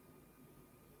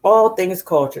 All things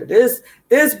culture.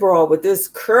 This broad with this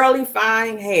curly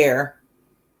fine hair,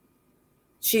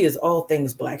 she is all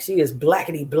things Black. She is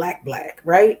blackety black,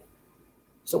 right?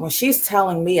 So when she's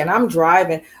telling me, and I'm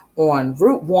driving on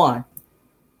Route 1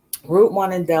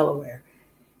 in Delaware,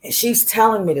 and she's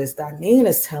telling me this, Donine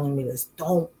is telling me this,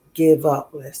 don't give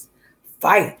up, Liz.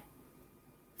 Fight.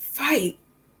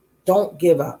 Don't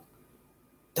give up.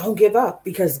 Don't give up,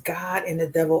 because God and the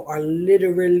devil are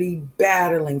literally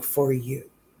battling for you.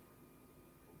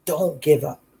 Don't give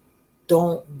up.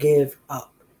 Don't give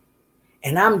up.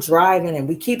 And I'm driving and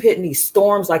we keep hitting these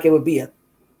storms like it would be a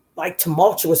like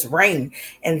tumultuous rain,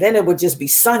 and then it would just be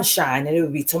sunshine, and it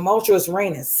would be tumultuous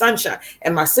rain and sunshine.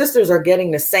 And my sisters are getting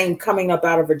the same coming up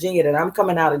out of Virginia that I'm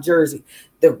coming out of Jersey.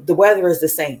 The weather is the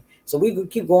same. So we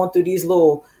could keep going through these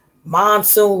little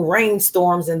monsoon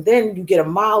rainstorms, and then you get a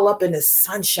mile up in the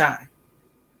sunshine.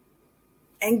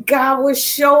 And God was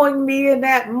showing me in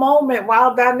that moment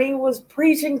while Danine was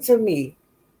preaching to me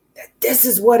that this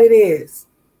is what it is.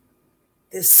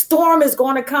 The storm is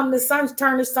going to come,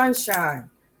 turn to sunshine.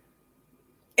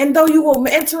 And though you will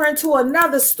enter into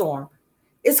another storm,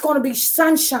 it's going to be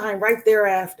sunshine right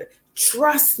thereafter.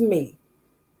 Trust me.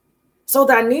 So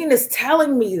Danine is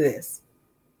telling me this.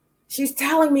 She's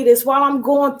telling me this while I'm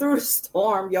going through the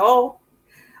storm, y'all.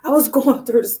 I was going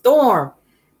through the storm.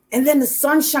 And then the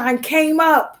sunshine came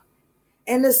up.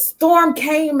 And the storm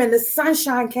came and the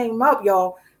sunshine came up,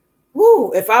 y'all.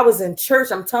 Woo, if I was in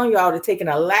church, I'm telling you, I would have taken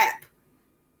a lap.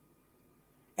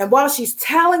 And while she's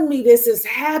telling me this is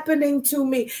happening to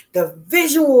me, the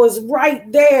visual is right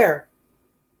there.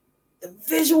 The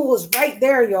visual is right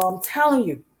there, y'all. I'm telling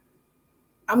you.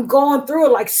 I'm going through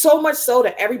it, like so much so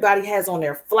that everybody has on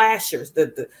their flashers.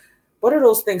 What are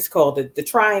those things called? The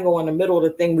triangle in the middle of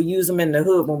the thing. We use them in the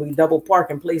hood when we double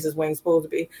park in places we ain't supposed to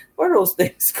be. What are those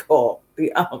things called?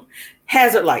 The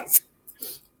hazard lights.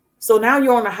 So now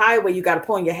you're on the highway. You got to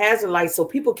put on your hazard lights so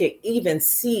people can even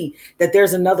see that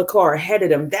there's another car ahead of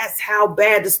them. That's how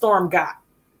bad the storm got.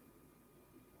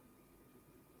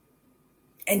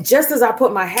 And just as I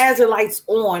put my hazard lights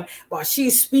on while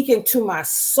she's speaking to my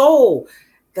soul,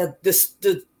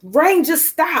 the rain just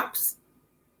stops.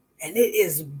 And it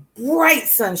is bright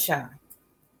sunshine.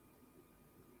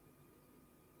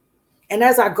 And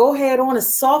as I go ahead on and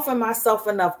soften myself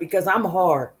enough, because I'm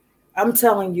hard, I'm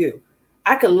telling you,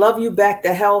 I could love you back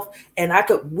to health, and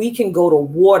we can go to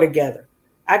war together.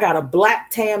 I got a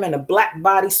black tam and a black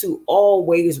bodysuit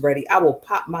always ready. I will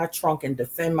pop my trunk and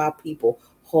defend my people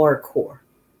hardcore.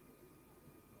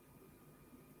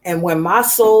 And when my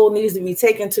soul needs to be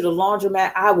taken to the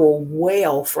laundromat, I will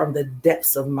wail from the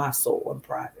depths of my soul in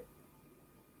private.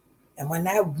 And when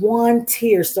that one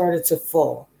tear started to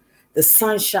fall, the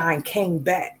sunshine came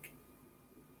back.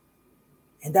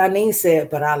 And Danine said,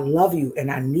 but I love you,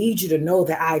 and I need you to know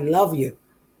that I love you.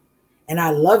 And I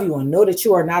love you, and know that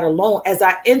you are not alone. As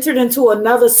I entered into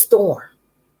another storm,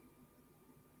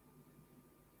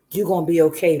 you're going to be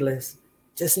okay, Liz.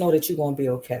 Just know that you're going to be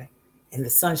okay. And the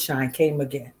sunshine came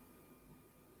again.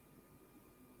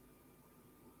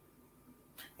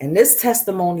 And this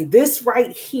testimony, this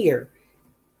right here,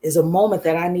 is a moment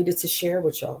that I needed to share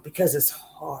with y'all because it's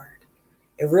hard.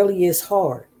 It really is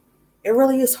hard. It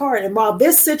really is hard. And while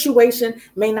this situation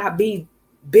may not be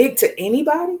big to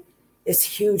anybody, it's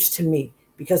huge to me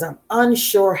because I'm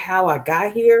unsure how I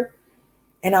got here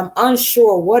and I'm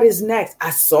unsure what is next.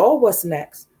 I saw what's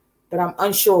next, but I'm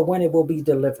unsure when it will be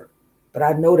delivered. But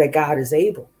I know that God is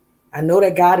able. I know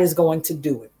that God is going to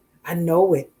do it. I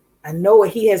know it. I know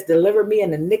it. He has delivered me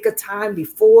in the nick of time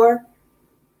before.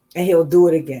 And he'll do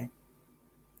it again.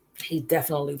 He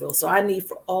definitely will. So I need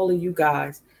for all of you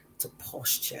guys to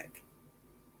pulse check.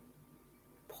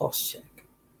 Pulse check.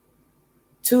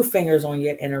 2 fingers on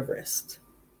your inner wrist.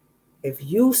 If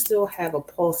you still have a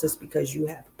pulse, it's because you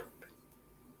have a purpose.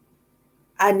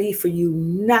 I need for you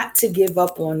not to give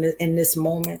up on it in this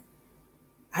moment.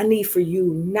 I need for you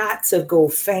not to go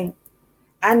faint.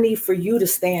 I need for you to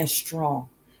stand strong.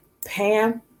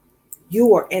 Pam,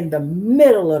 you are in the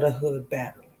middle of the hood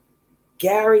battle.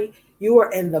 Gary, you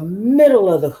are in the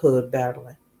middle of the hood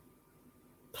battling.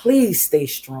 Please stay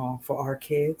strong for our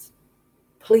kids.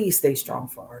 Please stay strong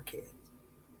for our kids.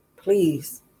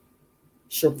 Please.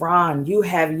 Sharon, you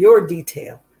have your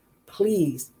detail.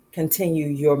 Please continue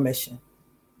your mission.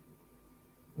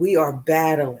 We are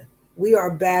battling. We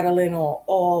are battling on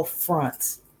all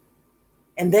fronts.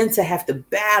 And then to have to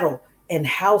battle in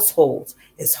households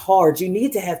is hard. You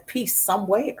need to have peace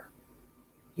somewhere.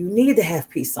 You need to have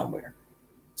peace somewhere.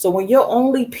 So when your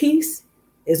only peace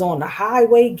is on the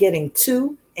highway getting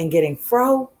to and getting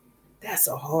fro, that's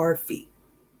a hard feat.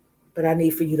 But I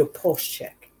need for you to pulse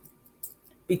check.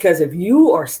 Because if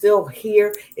you are still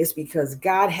here, it's because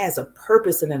God has a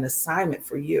purpose and an assignment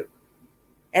for you.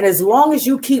 And as long as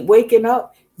you keep waking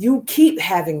up, you keep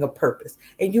having a purpose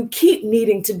and you keep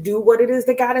needing to do what it is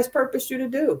that God has purposed you to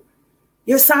do.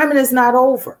 Your assignment is not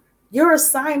over. Your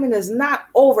assignment is not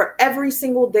over every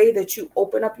single day that you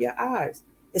open up your eyes.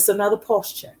 It's another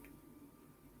pulse check.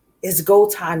 It's go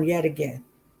time yet again.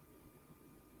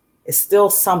 It's still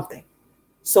something.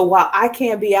 So while I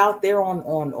can't be out there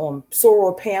on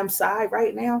Soror Pam's side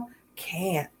right now,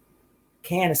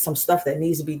 it's some stuff that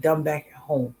needs to be done back at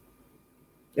home.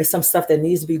 There's some stuff that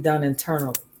needs to be done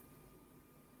internally.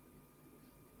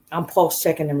 I'm pulse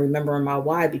checking and remembering my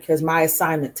why, because my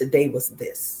assignment today was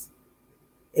this.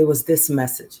 It was this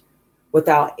message.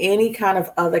 Without any kind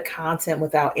of other content,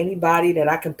 without anybody that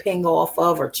I can ping off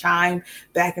of or chime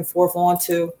back and forth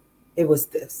onto, it was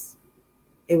this.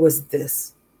 It was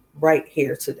this right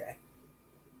here today.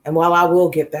 And while I will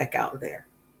get back out there,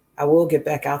 I will get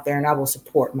back out there and I will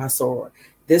support my soror.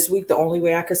 This week, the only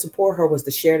way I could support her was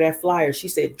to share that flyer. She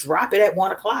said, drop it at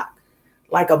 1:00.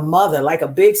 Like a mother, like a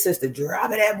big sister,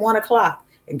 drop it at 1:00.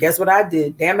 And guess what I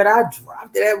did? Damn it, I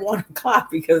dropped it at 1:00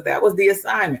 because that was the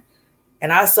assignment.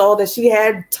 And I saw that she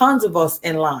had tons of us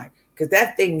in line because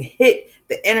that thing hit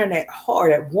the internet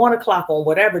hard at 1:00 on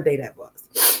whatever day that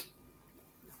was.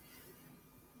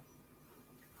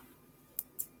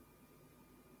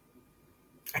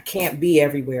 I can't be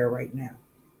everywhere right now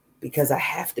because I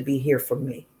have to be here for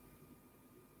me.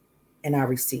 And I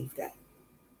received that.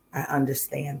 I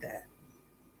understand that.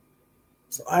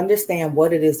 So understand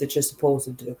what it is that you're supposed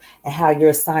to do and how your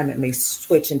assignment may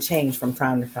switch and change from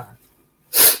time to time.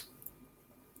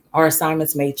 Our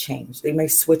assignments may change. They may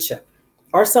switch up.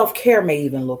 Our self-care may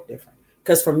even look different.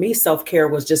 Because for me, self-care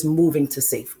was just moving to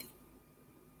safety.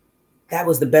 That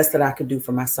was the best that I could do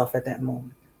for myself at that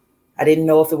moment. I didn't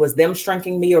know if it was them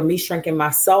shrinking me or me shrinking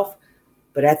myself,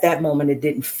 but at that moment, it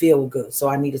didn't feel good. So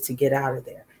I needed to get out of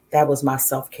there. That was my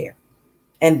self-care.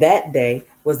 And that day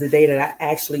was the day that I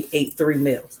actually ate 3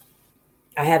 meals.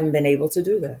 I haven't been able to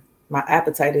do that. My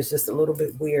appetite is just a little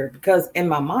bit weird because in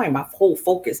my mind, my whole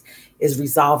focus is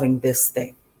resolving this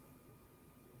thing.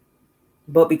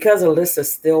 But because Alyssa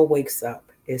still wakes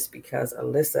up, it's because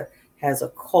Alyssa has a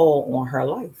call on her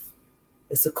life.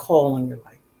 It's a call on your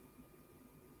life.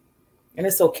 And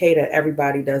it's okay that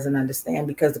everybody doesn't understand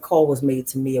because the call was made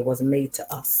to me. It wasn't made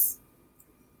to us.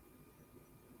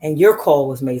 And your call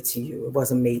was made to you. It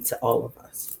wasn't made to all of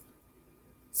us.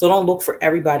 So don't look for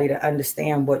everybody to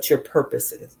understand what your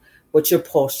purpose is, what your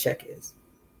pulse check is.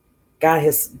 God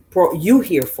has brought you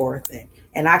here for a thing,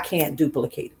 and I can't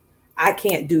duplicate it. I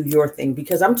can't do your thing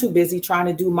because I'm too busy trying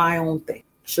to do my own thing.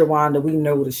 Shawanda, we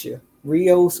notice you.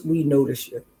 Rios, we notice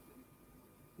you.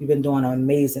 You've been doing an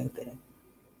amazing thing.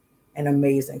 An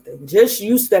amazing thing. Just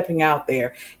you stepping out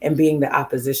there and being the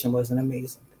opposition was an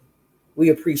amazing thing. We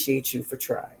appreciate you for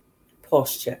trying.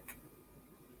 Pulse check.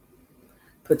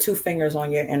 Put 2 fingers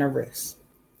on your inner wrist.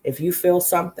 If you feel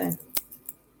something,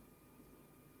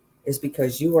 it's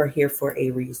because you are here for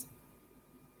a reason.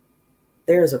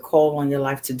 There is a call on your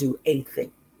life to do a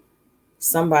thing.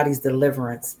 Somebody's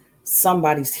deliverance,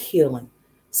 somebody's healing,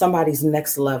 somebody's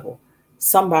next level,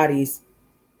 somebody's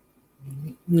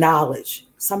knowledge,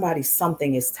 somebody's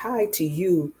something is tied to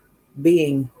you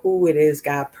being who it is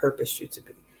God purposed you to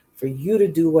be, for you to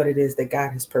do what it is that God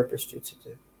has purposed you to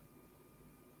do.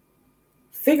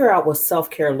 Figure out what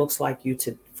self-care looks like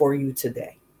for you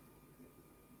today.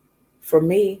 For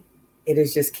me, it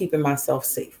is just keeping myself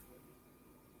safe.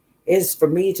 It's for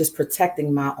me just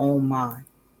protecting my own mind.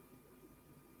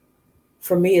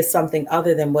 For me, it's something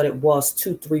other than what it was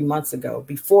 2-3 months ago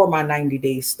before my 90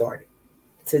 days started.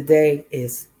 Today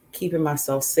is keeping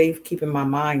myself safe, keeping my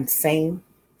mind sane.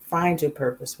 Find your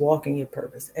purpose, walk in your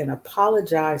purpose, and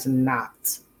apologize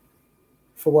not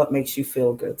for what makes you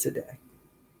feel good today.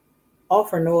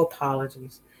 Offer no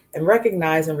apologies and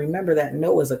recognize and remember that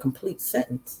no is a complete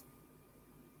sentence.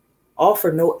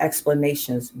 Offer no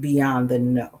explanations beyond the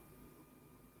no.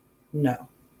 No.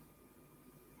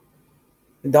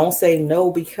 Don't say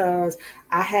no because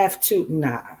I have to.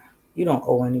 Nah, you don't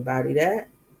owe anybody that.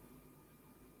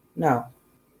 No,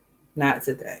 not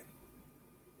today.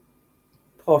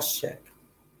 Pulse check.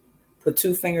 Put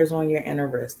 2 fingers on your inner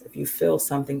wrist. If you feel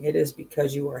something, it is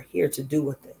because you are here to do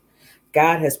with it.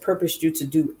 God has purposed you to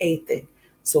do a thing.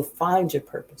 So find your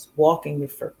purpose, walk in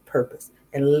your purpose,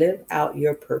 and live out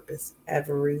your purpose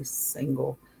every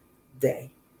single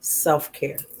day.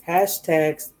 Self-care.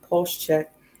 Hashtags, pulse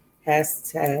check,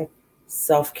 hashtag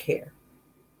self-care.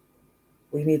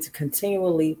 We need to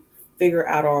continually figure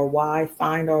out our why,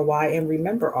 find our why, and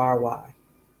remember our why.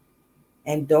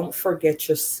 And don't forget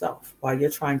yourself while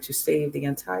you're trying to save the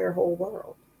entire whole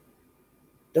world.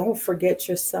 Don't forget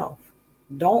yourself.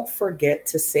 Don't forget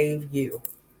to save you.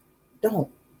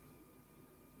 Don't.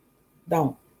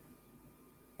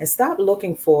 And stop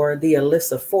looking for the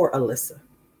Alyssa for Alyssa.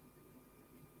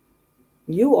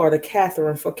 You are the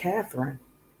Catherine for Catherine.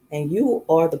 And you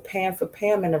are the Pam for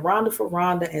Pam and the Rhonda for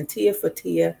Rhonda and Tia for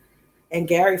Tia and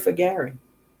Gary for Gary.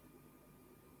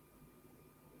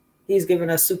 He's given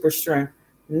us super strength,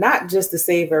 not just to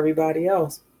save everybody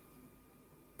else,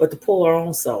 but to pull our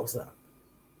own selves up.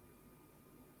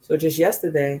 So just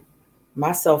yesterday,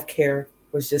 my self-care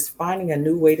was just finding a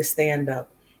new way to stand up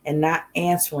and not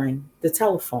answering the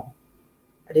telephone.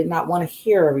 I did not want to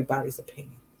hear everybody's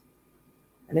opinion.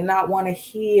 I did not want to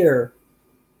hear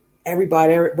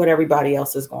what everybody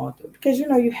else is going through, because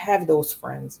you have those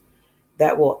friends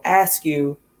that will ask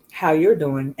you how you're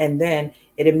doing, and then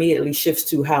it immediately shifts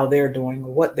to how they're doing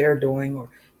or what they're doing, or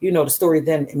the story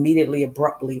then immediately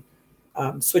abruptly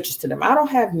switches to them. I don't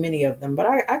have many of them, but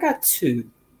I got two.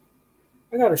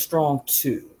 I got a strong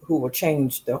two who will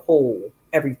change the whole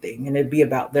everything, and it'd be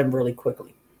about them really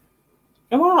quickly.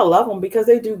 And while I love them because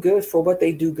they do good for what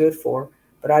they do good for,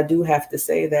 but I do have to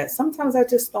say that sometimes I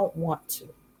just don't want to.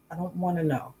 I don't want to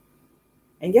know.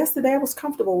 And yesterday I was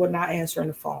comfortable with not answering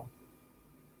the phone.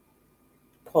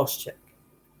 Pulse check.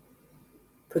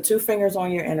 Put 2 fingers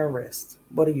on your inner wrist.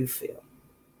 What do you feel?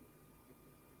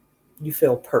 You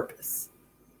feel purpose.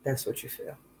 That's what you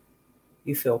feel.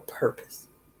 You feel purpose.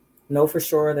 Know for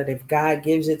sure that if God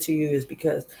gives it to you, is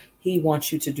because he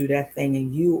wants you to do that thing,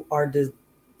 and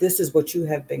this is what you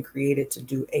have been created to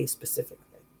do, a specific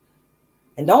thing.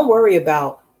 And don't worry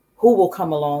about who will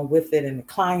come along with it, and the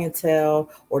clientele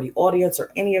or the audience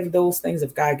or any of those things.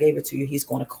 If God gave it to you, he's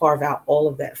going to carve out all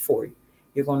of that for you.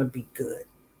 You're going to be good.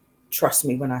 Trust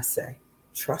me when I say,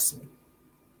 trust me.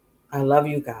 I love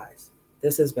you guys.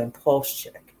 This has been Pulse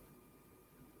Check.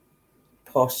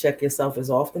 Pulse check yourself as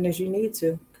often as you need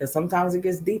to, because sometimes it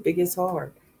gets deep, it gets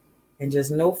hard. And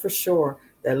just know for sure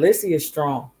that Lissy is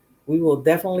strong. We will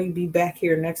definitely be back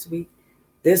here next week.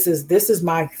 This is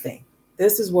my thing.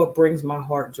 This is what brings my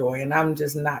heart joy, and I'm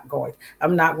not going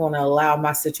to allow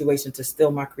my situation to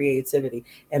steal my creativity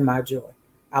and my joy.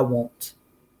 I won't.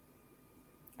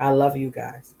 I love you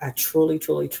guys. I truly,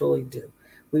 truly, truly do.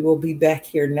 We will be back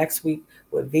here next week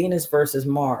with Venus versus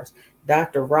Mars.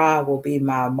 Dr. Ra will be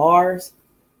my Mars,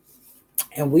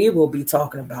 and we will be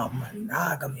talking about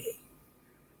monogamy.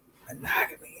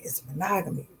 Is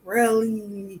monogamy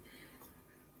really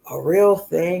a real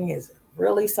thing? Is it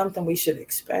really something we should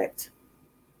expect?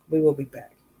 We will be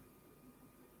back.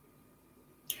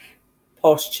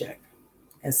 Pulse check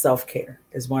and self-care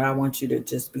is what I want you to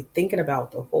just be thinking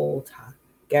about the whole time.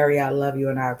 Gary, I love you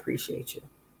and I appreciate you.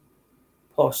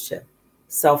 Pulse check.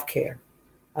 Self-care.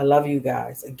 I love you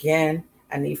guys. Again,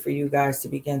 I need for you guys to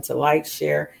begin to like,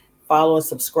 share, follow, and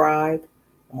subscribe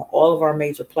on all of our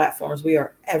major platforms. We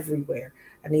are everywhere.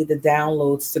 I need the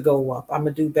downloads to go up. I'm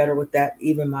going to do better with that,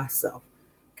 even myself.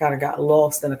 Kind of got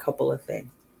lost in a couple of things.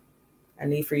 I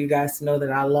need for you guys to know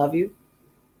that I love you.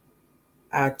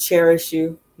 I cherish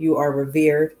you. You are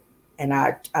revered. And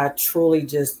I truly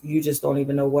you just don't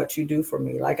even know what you do for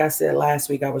me. Like I said last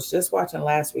week, I was just watching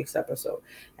last week's episode,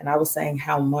 and I was saying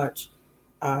how much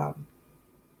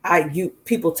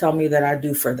people tell me that I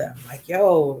do for them. Like,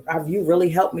 yo, you really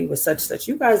helped me with such.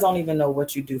 You guys don't even know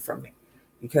what you do for me,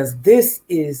 because this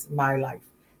is my life.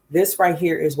 This right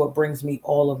here is what brings me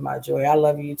all of my joy. I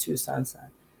love you too,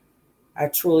 Sunshine. I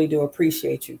truly do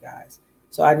appreciate you guys.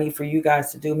 So I need for you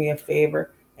guys to do me a favor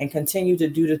and continue to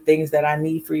do the things that I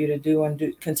need for you to do,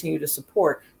 and continue to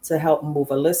support to help move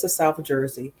Alyssa South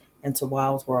Jersey into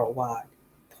Wilds Worldwide.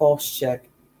 Pulse check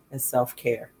and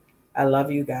self-care. I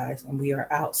love you guys, and we are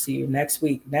out. See you next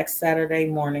week, next Saturday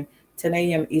morning, 10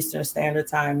 a.m. Eastern Standard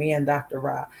Time, me and Dr.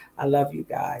 Ra. I love you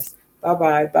guys.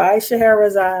 Bye-bye. Bye,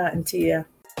 Scheherazade and Tia.